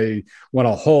honest, because they won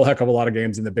a whole heck of a lot of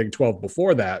games in the Big 12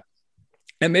 before that.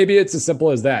 And maybe it's as simple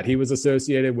as that. He was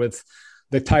associated with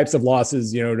the types of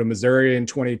losses, to Missouri in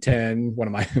 2010, one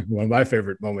of my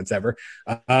favorite moments ever.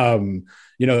 Then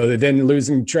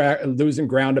losing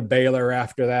ground to Baylor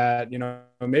after that.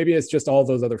 Maybe it's just all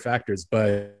those other factors.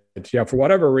 But yeah, for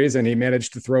whatever reason, he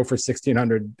managed to throw for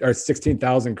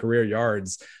 16,000 career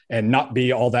yards and not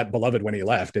be all that beloved when he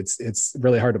left. It's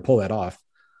really hard to pull that off.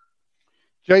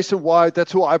 Jason White,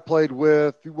 that's who I played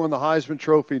with. He won the Heisman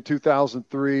Trophy in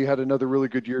 2003. Had another really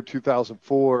good year,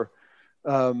 2004.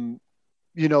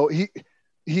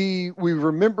 We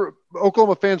remember,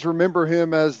 Oklahoma fans remember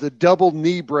him as the double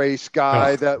knee brace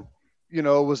guy that,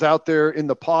 was out there in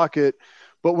the pocket.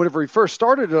 But whenever he first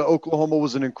started at Oklahoma,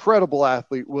 was an incredible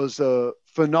athlete, was a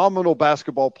phenomenal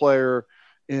basketball player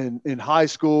in high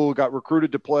school, got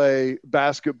recruited to play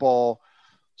basketball.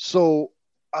 So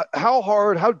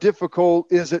how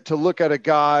difficult is it to look at a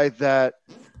guy that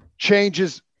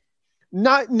changes,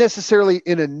 not necessarily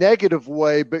in a negative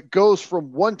way, but goes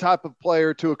from one type of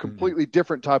player to a completely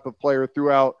different type of player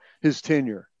throughout his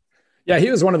tenure? Yeah, he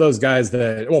was one of those guys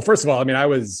that, well, first of all,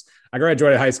 I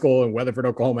graduated high school in Weatherford,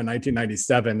 Oklahoma in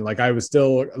 1997. Like I was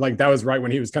still like, that was right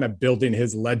when he was kind of building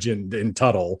his legend in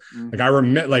Tuttle. Like I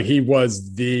remember, like he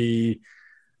was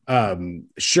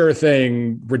sure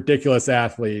thing, ridiculous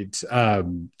athlete,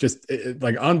 just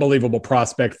like unbelievable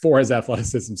prospect for his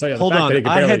athleticism. So yeah, Hold on,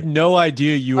 I had no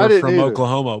idea you were from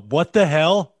Oklahoma. What the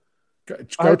hell?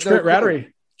 Coach Trent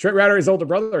Rattery. Trent Rattery's older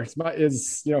brother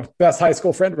is best high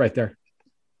school friend right there.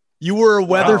 You were a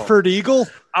Weatherford Eagle?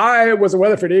 I was a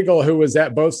Weatherford Eagle who was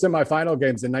at both semifinal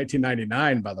games in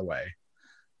 1999, by the way.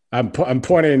 I'm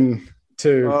pointing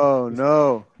to. Oh,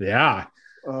 no. Yeah.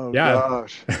 Oh, yeah.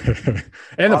 gosh.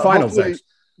 And the finals.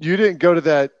 You didn't go to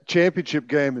that championship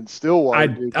game in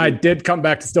Stillwater. I did come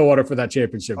back to Stillwater for that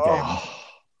championship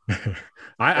game.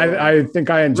 I think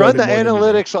I enjoyed Run the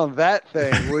analytics on that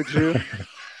thing, would you?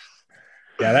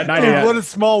 Yeah, that night. Dude, what a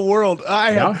small world.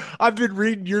 I've been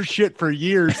reading your shit for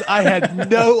years. I had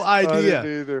no idea. I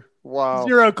didn't either. Wow.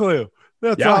 Zero clue.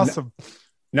 That's awesome.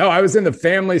 No, I was in the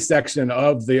family section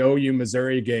of the OU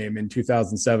Missouri game in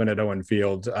 2007 at Owen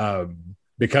Field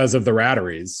because of the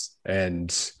Ratteries. And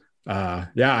I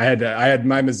had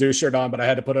my Mizzou shirt on, but I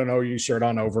had to put an OU shirt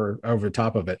on over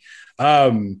top of it.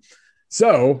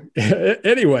 So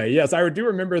anyway, yes, I do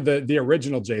remember the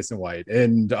original Jason White,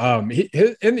 and he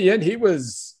in the end he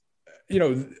was,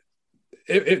 doing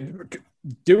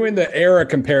the era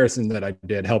comparison that I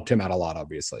did helped him out a lot,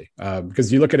 obviously,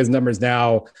 because you look at his numbers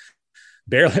now,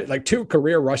 barely like 2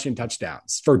 career rushing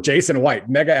touchdowns for Jason White.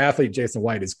 Mega athlete Jason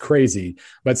White is crazy,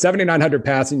 but 7,900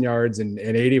 passing yards and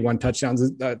 81 touchdowns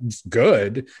is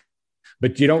good.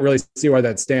 But you don't really see why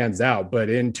that stands out. But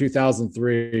in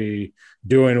 2003,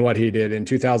 doing what he did, in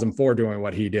 2004, doing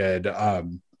what he did,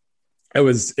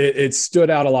 it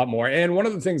stood out a lot more. And one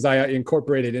of the things I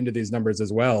incorporated into these numbers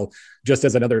as well, just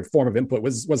as another form of input,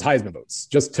 was Heisman votes,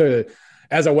 just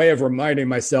as a way of reminding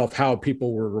myself how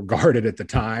people were regarded at the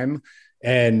time.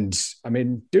 And I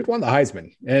mean, dude won the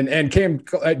Heisman and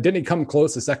didn't he come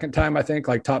close the second time? I think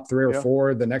like top 3 or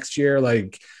 4 the next year,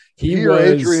 like.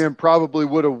 Adrian probably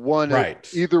would have won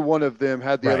right. Either one of them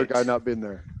had the other guy not been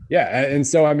there. Yeah. And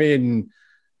so, I mean,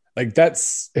 like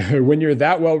that's when you're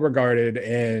that well regarded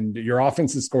and your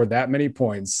offense has scored that many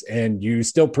points and you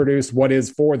still produce what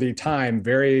is for the time,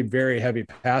 very, very heavy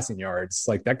passing yards,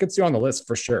 like that gets you on the list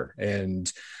for sure.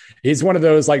 And he's one of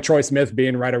those, like Troy Smith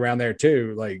being right around there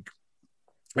too. Like,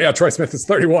 yeah, Troy Smith is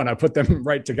 31. I put them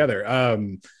right together.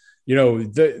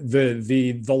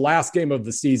 The last game of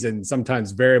the season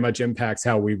sometimes very much impacts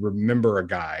how we remember a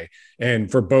guy. And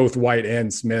for both White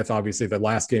and Smith, obviously the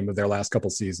last game of their last couple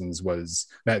seasons was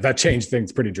that changed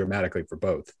things pretty dramatically for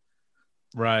both.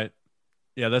 Right.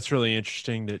 Yeah. That's really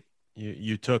interesting that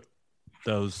you took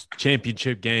those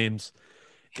championship games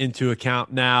into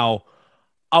account. Now,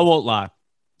 I won't lie.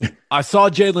 I saw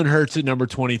Jalen Hurts at number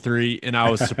 23 and I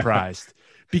was surprised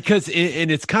because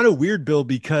it's kind of weird, Bill,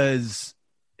 because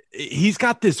he's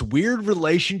got this weird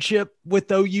relationship with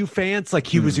OU fans. Like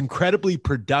he was incredibly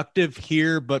productive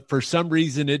here, but for some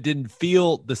reason it didn't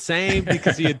feel the same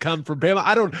because he had come from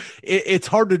Bama. It's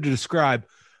hard to describe,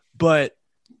 but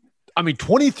I mean,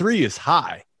 23 is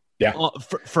high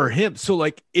for him. So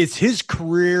like, is his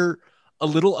career a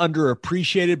little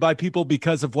underappreciated by people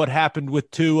because of what happened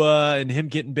with Tua and him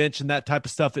getting benched and that type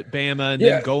of stuff at Bama and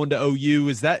then going to OU?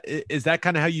 Is that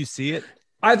kind of how you see it?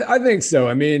 I think so.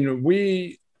 I mean,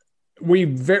 we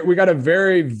got a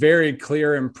very, very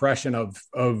clear impression of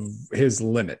his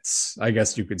limits, I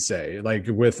guess you could say. Like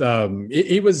with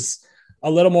he was a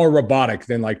little more robotic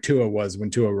than like Tua was when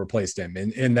Tua replaced him,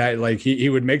 in that like he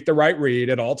would make the right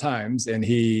read at all times, and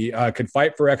he could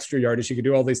fight for extra yardage. He could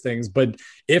do all these things, but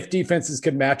if defenses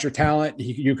could match your talent,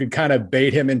 you could kind of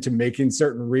bait him into making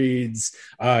certain reads.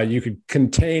 You could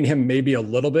contain him maybe a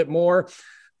little bit more.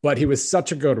 But he was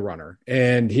such a good runner,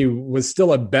 and he was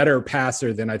still a better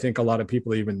passer than I think a lot of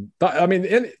people even thought. I mean,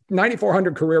 in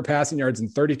 9,400 career passing yards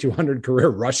and 3,200 career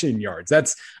rushing yards.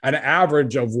 That's an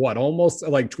average of almost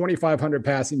like 2,500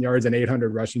 passing yards and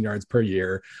 800 rushing yards per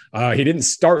year. He didn't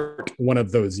start one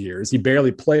of those years. He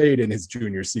barely played in his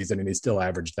junior season, and he still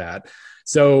averaged that.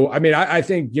 So, I mean, I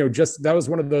think, just that was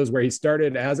one of those where he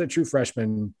started as a true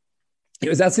freshman. He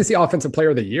was SEC Offensive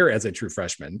Player of the Year as a true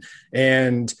freshman,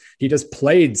 and he just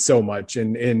played so much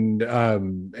and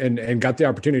got the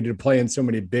opportunity to play in so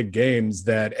many big games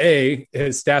that A,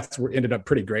 his stats ended up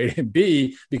pretty great, and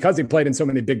B, because he played in so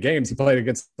many big games, he played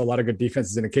against a lot of good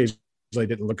defenses and occasionally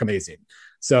didn't look amazing.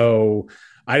 So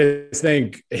I just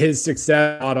think his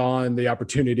success on the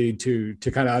opportunity to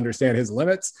kind of understand his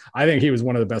limits. I think he was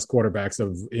one of the best quarterbacks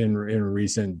in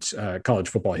recent college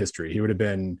football history. He would have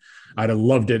been. I'd have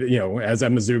loved it. As a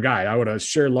Mizzou guy, I would have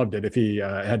sure loved it if he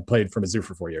had played for Mizzou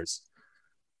for 4 years.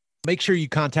 Make sure you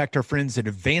contact our friends at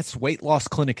Advanced Weight Loss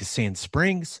Clinic of Sand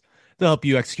Springs. They'll help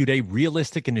you execute a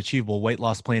realistic and achievable weight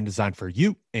loss plan designed for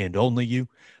you and only you.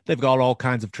 They've got all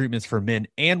kinds of treatments for men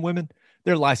and women.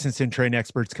 Their licensed and trained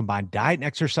experts combine diet and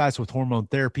exercise with hormone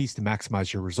therapies to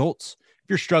maximize your results. If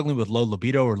you're struggling with low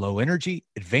libido or low energy,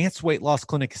 Advanced Weight Loss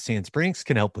Clinic of Sand Springs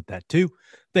can help with that too.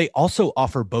 They also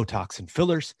offer Botox and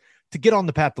fillers. To get on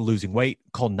the path to losing weight,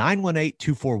 call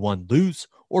 918-241-LOSE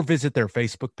or visit their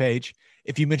Facebook page.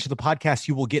 If you mention the podcast,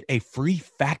 you will get a free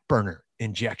fat burner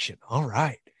injection. All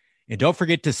right. And don't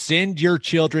forget to send your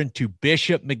children to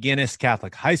Bishop McGinnis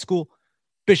Catholic High School.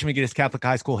 Bishop McGinnis Catholic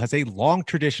High School has a long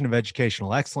tradition of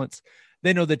educational excellence.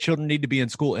 They know that children need to be in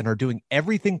school and are doing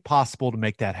everything possible to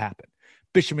make that happen.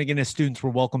 Bishop McGinnis students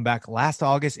were welcomed back last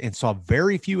August and saw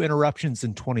very few interruptions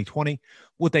in 2020.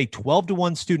 With a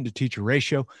 12-to-1 student-to-teacher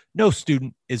ratio, no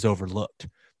student is overlooked.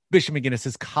 Bishop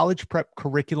McGinnis's college prep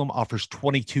curriculum offers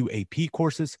 22 AP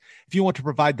courses. If you want to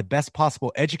provide the best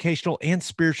possible educational and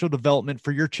spiritual development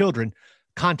for your children,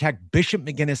 contact Bishop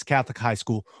McGinnis Catholic High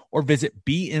School or visit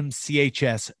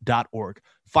bmchs.org.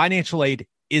 Financial aid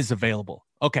is available.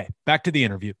 Okay, back to the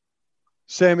interview.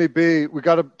 Sammy B, we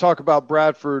got to talk about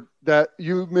Bradford. That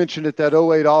you mentioned it, that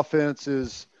 08 offense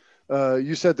is,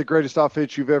 you said, the greatest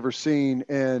offense you've ever seen.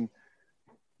 And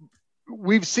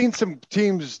we've seen some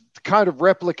teams kind of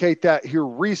replicate that here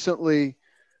recently.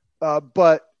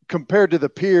 But compared to the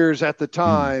peers at the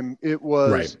time, it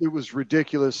was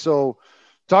ridiculous. So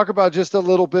talk about just a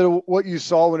little bit of what you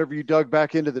saw whenever you dug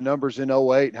back into the numbers in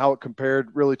 08 and how it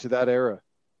compared really to that era.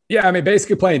 Yeah, I mean,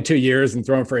 basically playing 2 years and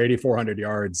throwing for 8,400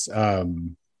 yards,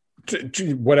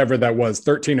 whatever that was,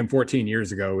 13 and 14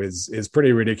 years ago is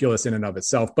pretty ridiculous in and of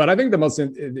itself. But I think the most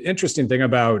interesting thing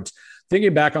about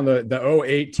thinking back on the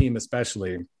 08 team,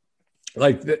 especially,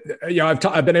 like,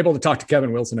 I've been able to talk to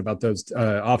Kevin Wilson about those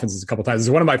offenses a couple of times. It's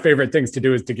one of my favorite things to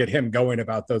do is to get him going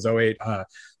about those 08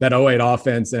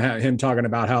 offense and him talking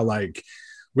about how, like,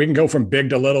 we can go from big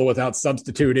to little without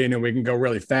substituting, and we can go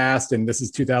really fast. And this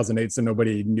is 2008, so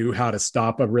nobody knew how to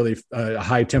stop a really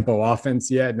high tempo offense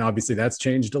yet. And obviously that's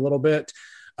changed a little bit.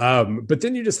 But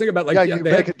then you just think about, like, you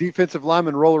make a defensive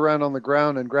lineman roll around on the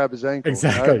ground and grab his ankle.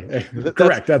 Exactly. Right?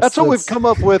 Correct. That's what we've come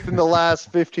up with in the last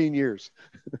 15 years.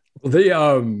 But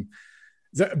I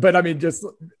mean, just,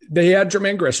 they had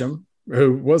Jermaine Grisham,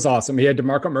 who was awesome. He had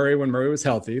DeMarco Murray when Murray was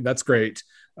healthy. That's great.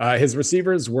 His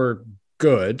receivers were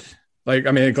good. Like,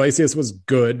 I mean, Iglesias was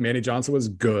good. Manny Johnson was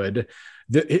good.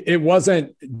 It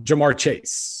wasn't Jamar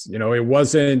Chase, it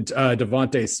wasn't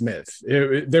Devontae Smith.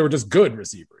 They were just good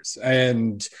receivers.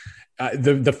 And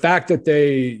the fact that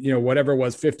they, whatever it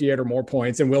was, 58 or more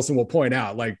points, and Wilson will point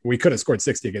out, like, we could have scored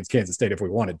 60 against Kansas State if we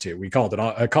wanted to. We called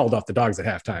off the dogs at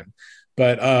halftime.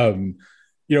 But,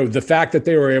 the fact that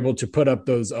they were able to put up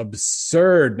those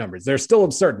absurd numbers, they're still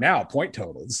absurd now, point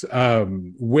totals,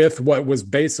 with what was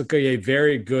basically a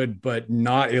very good but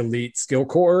not elite skill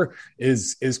core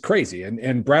is crazy.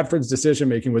 And Bradford's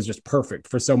decision-making was just perfect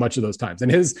for so much of those times.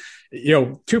 And his,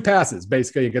 2 passes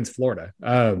basically against Florida,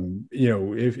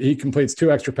 if he completes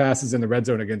 2 extra passes in the red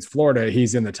zone against Florida,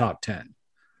 he's in the top 10.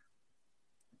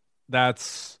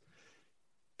 That's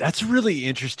really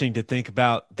interesting to think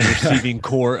about the receiving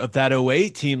core of that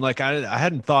 08 team. Like, I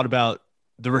hadn't thought about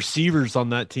the receivers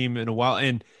on that team in a while.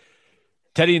 And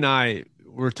Teddy and I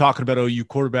were talking about OU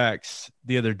quarterbacks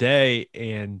the other day,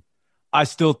 and I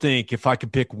still think if I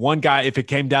could pick one guy, if it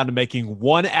came down to making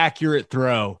one accurate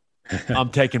throw,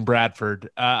 I'm taking Bradford.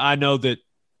 I know that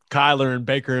Kyler and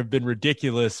Baker have been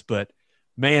ridiculous, but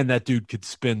man, that dude could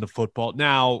spin the football.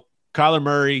 Now, Kyler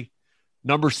Murray,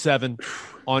 number 7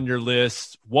 on your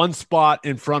list, 1 spot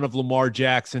in front of Lamar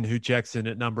Jackson, who checks in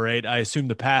at number 8. I assume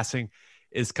the passing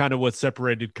is kind of what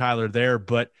separated Kyler there,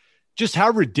 but just how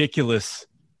ridiculous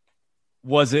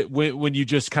was it when you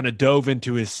just kind of dove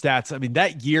into his stats? I mean,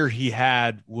 that year he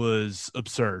had was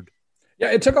absurd.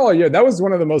 Yeah, it took all year. That was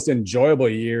one of the most enjoyable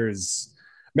years.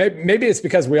 Maybe it's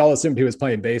because we all assumed he was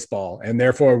playing baseball, and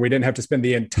therefore we didn't have to spend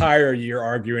the entire year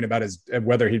arguing about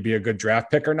whether he'd be a good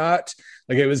draft pick or not.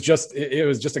 Like, it was just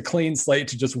a clean slate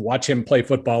to just watch him play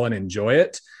football and enjoy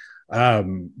it.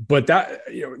 But that,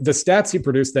 the stats he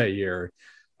produced that year,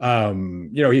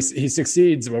 he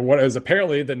succeeds what is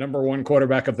apparently the number 1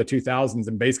 quarterback of the 2000s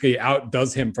and basically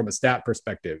outdoes him from a stat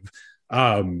perspective.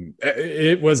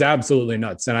 It was absolutely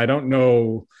nuts. And I don't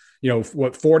know,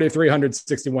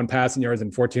 4,361 passing yards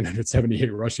and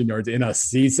 1,478 rushing yards in a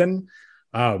season.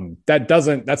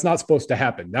 That's not supposed to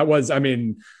happen. That was,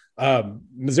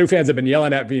 Mizzou fans have been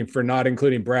yelling at me for not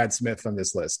including Brad Smith on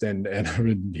this list. And I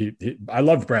mean, I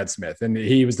loved Brad Smith, and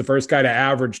he was the first guy to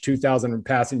average 2,000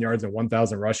 passing yards and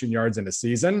 1,000 rushing yards in a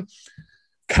season.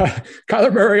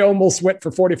 Kyler Murray almost went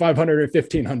for 4,500 or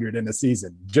 1,500 in a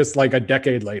season, just like a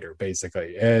decade later,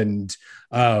 basically. And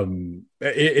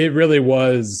it really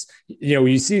was,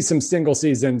 you see some single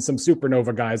season, some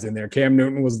supernova guys in there. Cam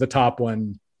Newton was the top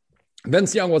one.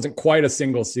 Vince Young wasn't quite a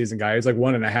single season guy. He was like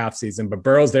 1.5 season, but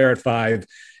Burrow's there at 5.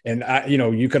 And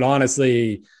you could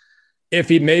honestly, if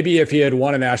he had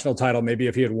won a national title, maybe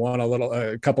if he had won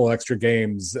a couple extra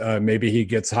games, maybe he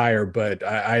gets higher. But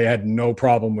I had no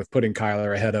problem with putting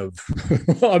Kyler ahead of,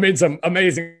 some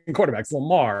amazing quarterbacks,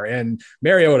 Lamar and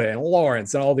Mariota and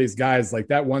Lawrence and all these guys. Like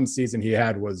that one season he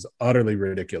had was utterly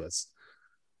ridiculous.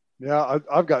 Yeah,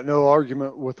 I've got no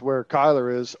argument with where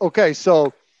Kyler is. Okay,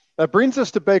 so that brings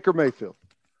us to Baker Mayfield,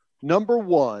 number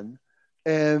 1.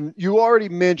 And you already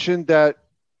mentioned that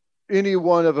any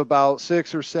one of about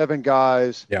 6 or 7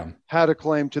 guys had a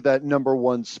claim to that number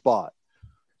 1 spot.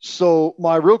 So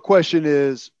my real question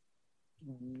is,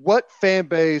 what fan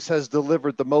base has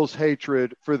delivered the most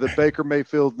hatred for the Baker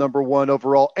Mayfield number 1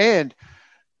 overall? And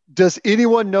does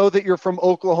anyone know that you're from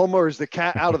Oklahoma, or is the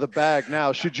cat out of the bag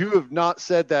now? Should you have not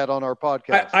said that on our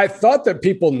podcast? I thought that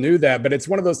people knew that, but it's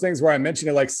one of those things where I mentioned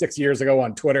it like 6 years ago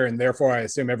on Twitter, and therefore I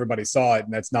assume everybody saw it,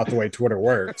 and that's not the way Twitter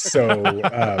works. So,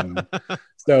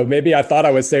 so maybe I thought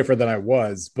I was safer than I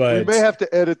was, but we may have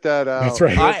to edit that out. That's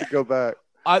right. We have to go back.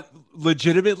 I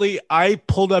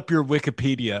pulled up your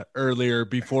Wikipedia earlier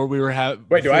before we were having.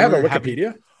 Wait, do I have a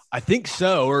Wikipedia? I think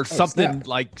so, or something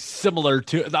like similar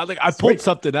to. Like I pulled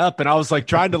something up, and I was like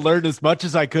trying to learn as much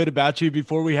as I could about you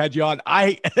before we had you on.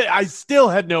 I still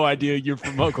had no idea you're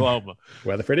from Oklahoma.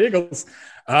 Weatherford Eagles.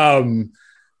 No,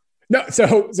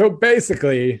 so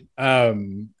basically,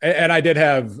 and I did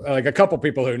have like a couple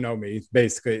people who know me.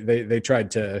 Basically, they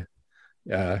tried to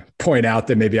point out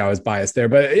that maybe I was biased there,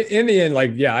 but in the end,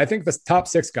 I think the top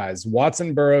 6 guys: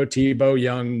 Watson, Burrow, Tebow,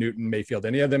 Young, Newton, Mayfield.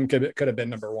 Any of them could have been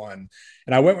number 1,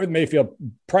 and I went with Mayfield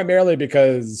primarily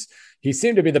because he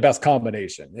seemed to be the best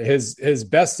combination. His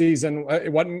best season,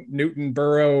 it wasn't Newton,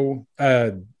 Burrow,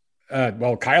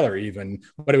 Kyler even,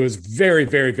 but it was very,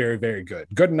 very, very, very good.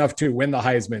 Good enough to win the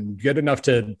Heisman, good enough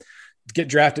to get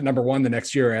drafted number 1 the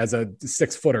next year as a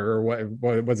 6-footer, or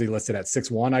what was he listed at?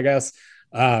 6'1", I guess.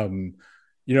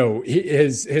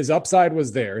 His upside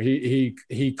was there.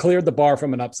 He cleared the bar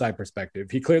from an upside perspective.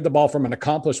 He cleared the ball from an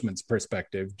accomplishments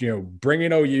perspective,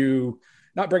 bringing OU,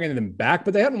 not bringing them back,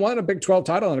 but they hadn't won a Big 12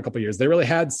 title in a couple of years. They really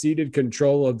had ceded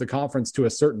control of the conference to a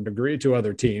certain degree to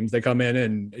other teams. They come in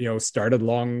and, started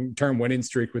long-term winning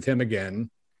streak with him again.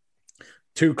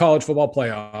 2 college football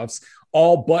playoffs,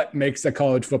 all but makes the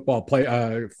college football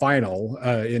final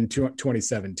in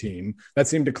 2017. That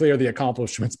seemed to clear the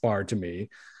accomplishments bar to me.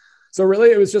 So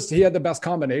really, it was just he had the best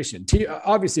combination.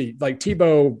 Obviously, like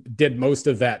Tebow did most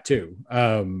of that too.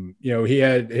 He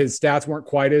had his stats weren't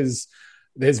quite as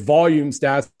his volume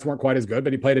stats weren't quite as good,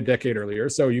 but he played a decade earlier,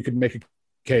 so you could make a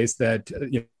case that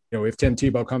if Tim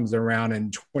Tebow comes around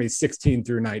in 2016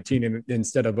 through 19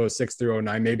 instead of 06 through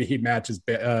 09, maybe he matches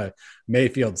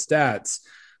Mayfield's stats.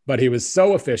 But he was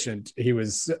so efficient. He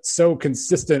was so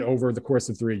consistent over the course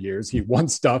of 3 years. He won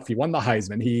stuff. He won the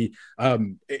Heisman. He,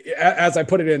 as I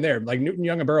put it in there, like Newton,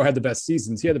 Young, and Burrow had the best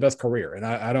seasons. He had the best career. And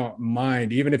I don't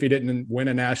mind, even if he didn't win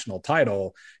a national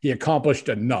title, he accomplished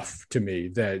enough to me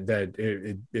that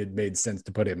it made sense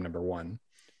to put him number 1.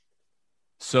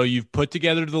 So you've put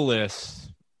together the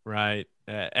list, right?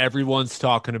 Everyone's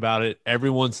talking about it.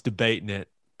 Everyone's debating it.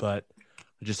 But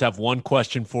I just have one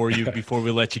question for you before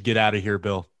we let you get out of here,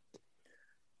 Bill.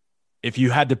 If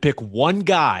you had to pick one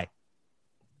guy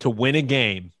to win a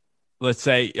game, let's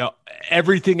say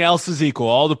everything else is equal,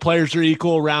 all the players are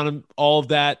equal around him, all of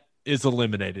that is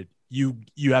eliminated. You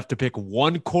have to pick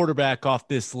one quarterback off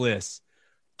this list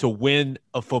to win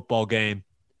a football game.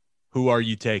 Who are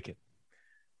you taking?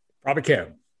 Probably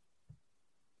Cam.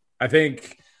 I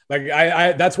think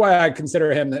that's why I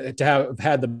consider him to have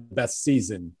had the best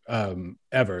season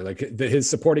ever. His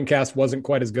supporting cast wasn't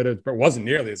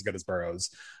nearly as good as Burrow's.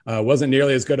 Wasn't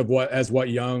nearly as good as what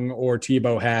Young or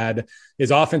Tebow had.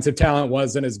 His offensive talent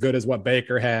wasn't as good as what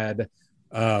Baker had.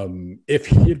 If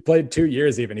he'd played 2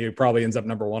 years, even he probably ends up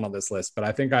number 1 on this list. But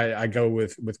I think I go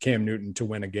with Cam Newton to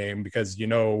win a game because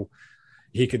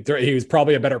he could he was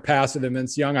probably a better passer than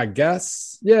Vince Young, I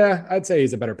guess. Yeah, I'd say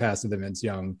he's a better passer than Vince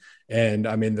Young. And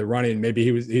I mean, the running, maybe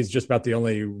he's just about the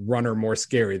only runner more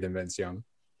scary than Vince Young.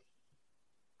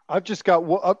 I've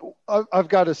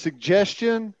got a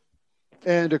suggestion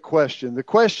and a question. The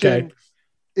question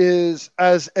is,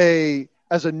 as a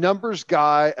numbers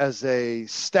guy, as a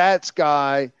stats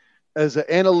guy, as an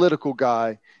analytical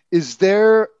guy, is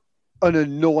there an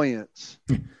annoyance?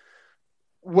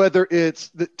 Whether it's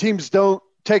that teams don't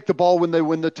take the ball when they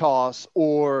win the toss,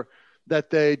 or that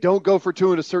they don't go for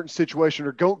 2 in a certain situation,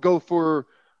 or don't go for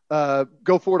it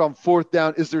on 4th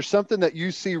down? Is there something that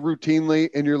you see routinely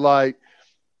and you're like,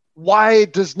 why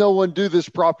does no one do this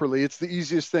properly? It's the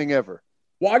easiest thing ever.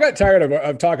 Well, I got tired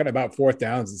of talking about 4th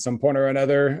downs at some point or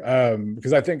another,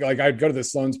 because I think, like, I'd go to the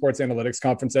Sloan Sports Analytics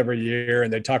Conference every year,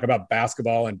 and they'd talk about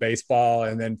basketball and baseball,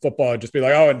 and then football would just be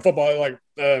like, oh, in football, like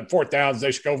 4th downs,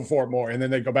 they should go for it more. And then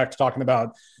they'd go back to talking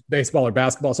about baseball or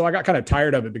basketball. So I got kind of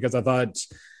tired of it, because I thought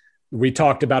we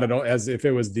talked about it as if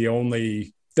it was the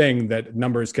only thing that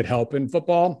numbers could help in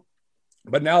football.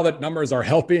 But now that numbers are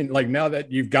helping, like, now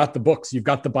that you've got the books, you've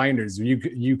got the binders,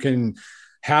 you can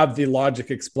have the logic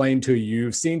explained to you.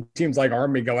 You've seen teams like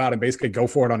Army go out and basically go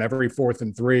for it on every 4th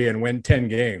and 3 and win 10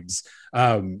 games.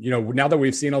 Now that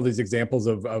we've seen all these examples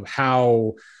of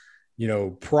how,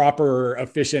 proper,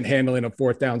 efficient handling of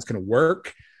 4th downs can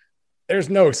work, there's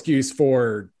no excuse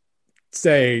for,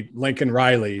 say, Lincoln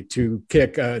Riley to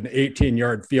kick an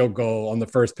 18-yard field goal on the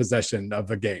first possession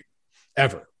of a game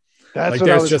ever. That's what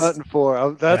I was hunting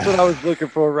for. That's what I was looking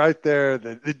for right there.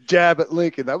 The jab at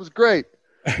Lincoln. That was great.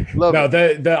 Love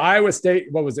it. The Iowa State,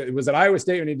 what was it? Was it Iowa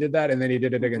State when he did that? And then he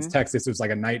did it against Texas. It was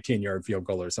like a 19-yard field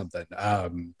goal or something.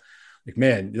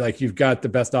 You've got the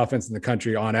best offense in the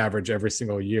country on average every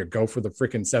single year. Go for the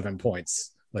freaking 7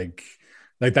 points.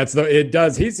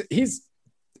 He's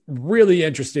really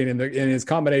interesting in his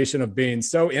combination of being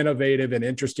so innovative and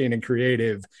interesting and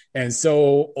creative, and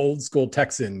so old school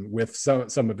Texan with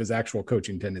some of his actual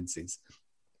coaching tendencies.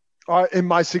 All right, and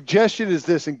my suggestion is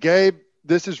this, and Gabe,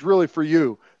 this is really for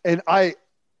you. And I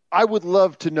would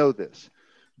love to know this,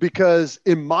 because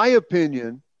in my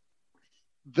opinion,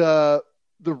 the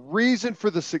reason for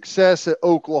the success at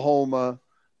Oklahoma,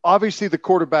 obviously the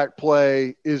quarterback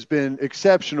play has been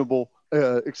exceptional,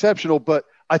 but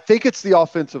I think it's the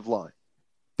offensive line.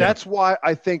 That's why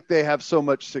I think they have so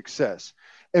much success.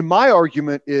 And my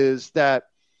argument is that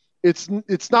it's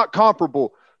not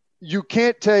comparable. You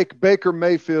can't take Baker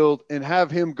Mayfield and have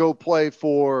him go play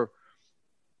for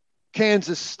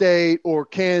Kansas State or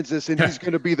Kansas, and he's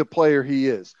going to be the player he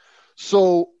is.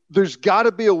 So there's got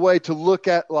to be a way to look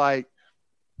at, like,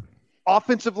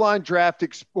 offensive line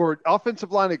or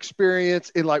offensive line experience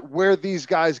and, like, where these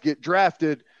guys get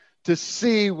drafted, to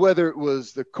see whether it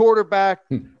was the quarterback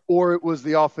or it was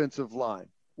the offensive line.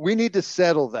 We need to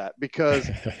settle that, because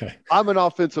I'm an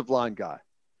offensive line guy.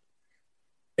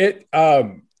 It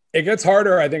gets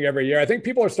harder, I think, every year. I think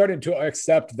people are starting to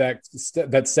accept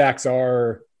that sacks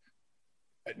are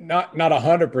not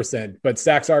 100%, but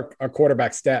sacks are a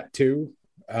quarterback stat too.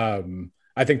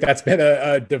 I think that's been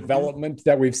a development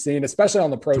that we've seen, especially on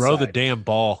the pro side. Throw the damn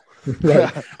ball.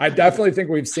 Right. I definitely think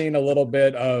we've seen a little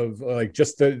bit of, like,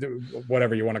 just the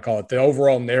whatever you want to call it, the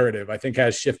overall narrative, I think,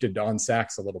 has shifted on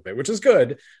sacks a little bit, which is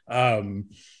good.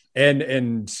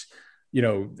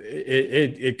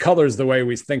 It colors the way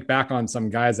we think back on some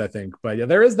guys, I think. But yeah,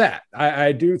 there is that.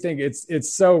 I do think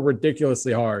it's so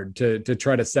ridiculously hard to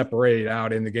try to separate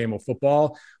out in the game of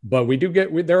football, but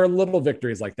there are little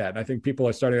victories like that. And I think people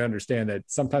are starting to understand that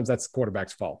sometimes that's the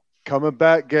quarterback's fault. Coming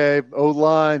back, Gabe.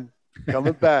 O-line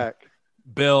coming back.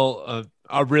 Bill,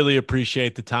 I really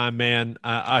appreciate the time, man.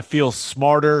 I feel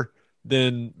smarter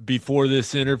than before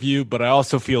this interview, but I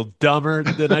also feel dumber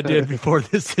than I did before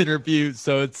this interview.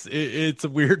 So it's a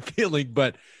weird feeling,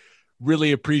 but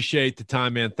really appreciate the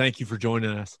time, man. Thank you for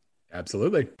joining us.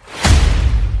 Absolutely.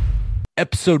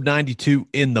 Episode 92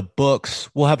 in the books.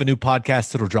 We'll have a new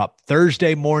podcast that'll drop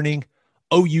Thursday morning.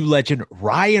 OU legend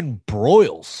Ryan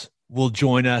Broyles will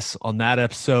join us on that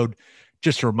episode.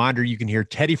 Just a reminder, you can hear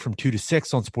Teddy from 2 to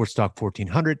 6 on Sports Talk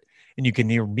 1400. And you can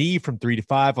hear me from 3 to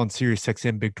 5 on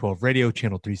SiriusXM Big 12 Radio,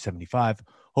 channel 375.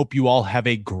 Hope you all have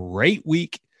a great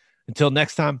week. Until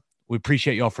next time, we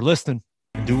appreciate y'all for listening.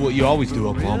 And do what you always do,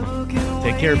 Oklahoma.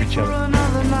 Take care of each other.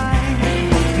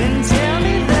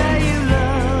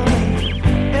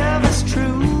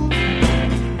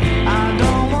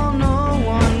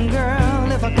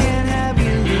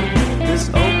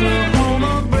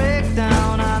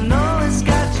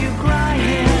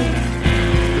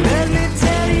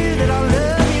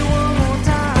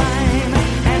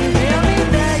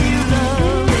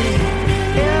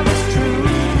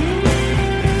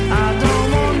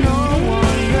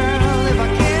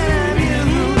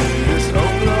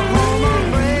 Oklahoma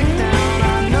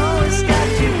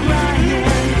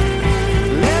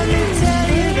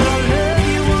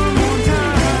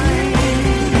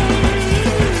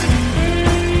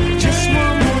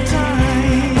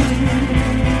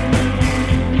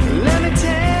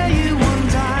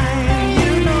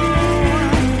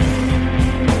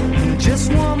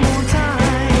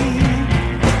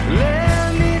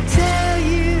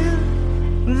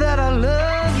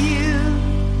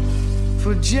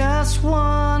for just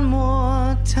one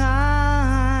more time.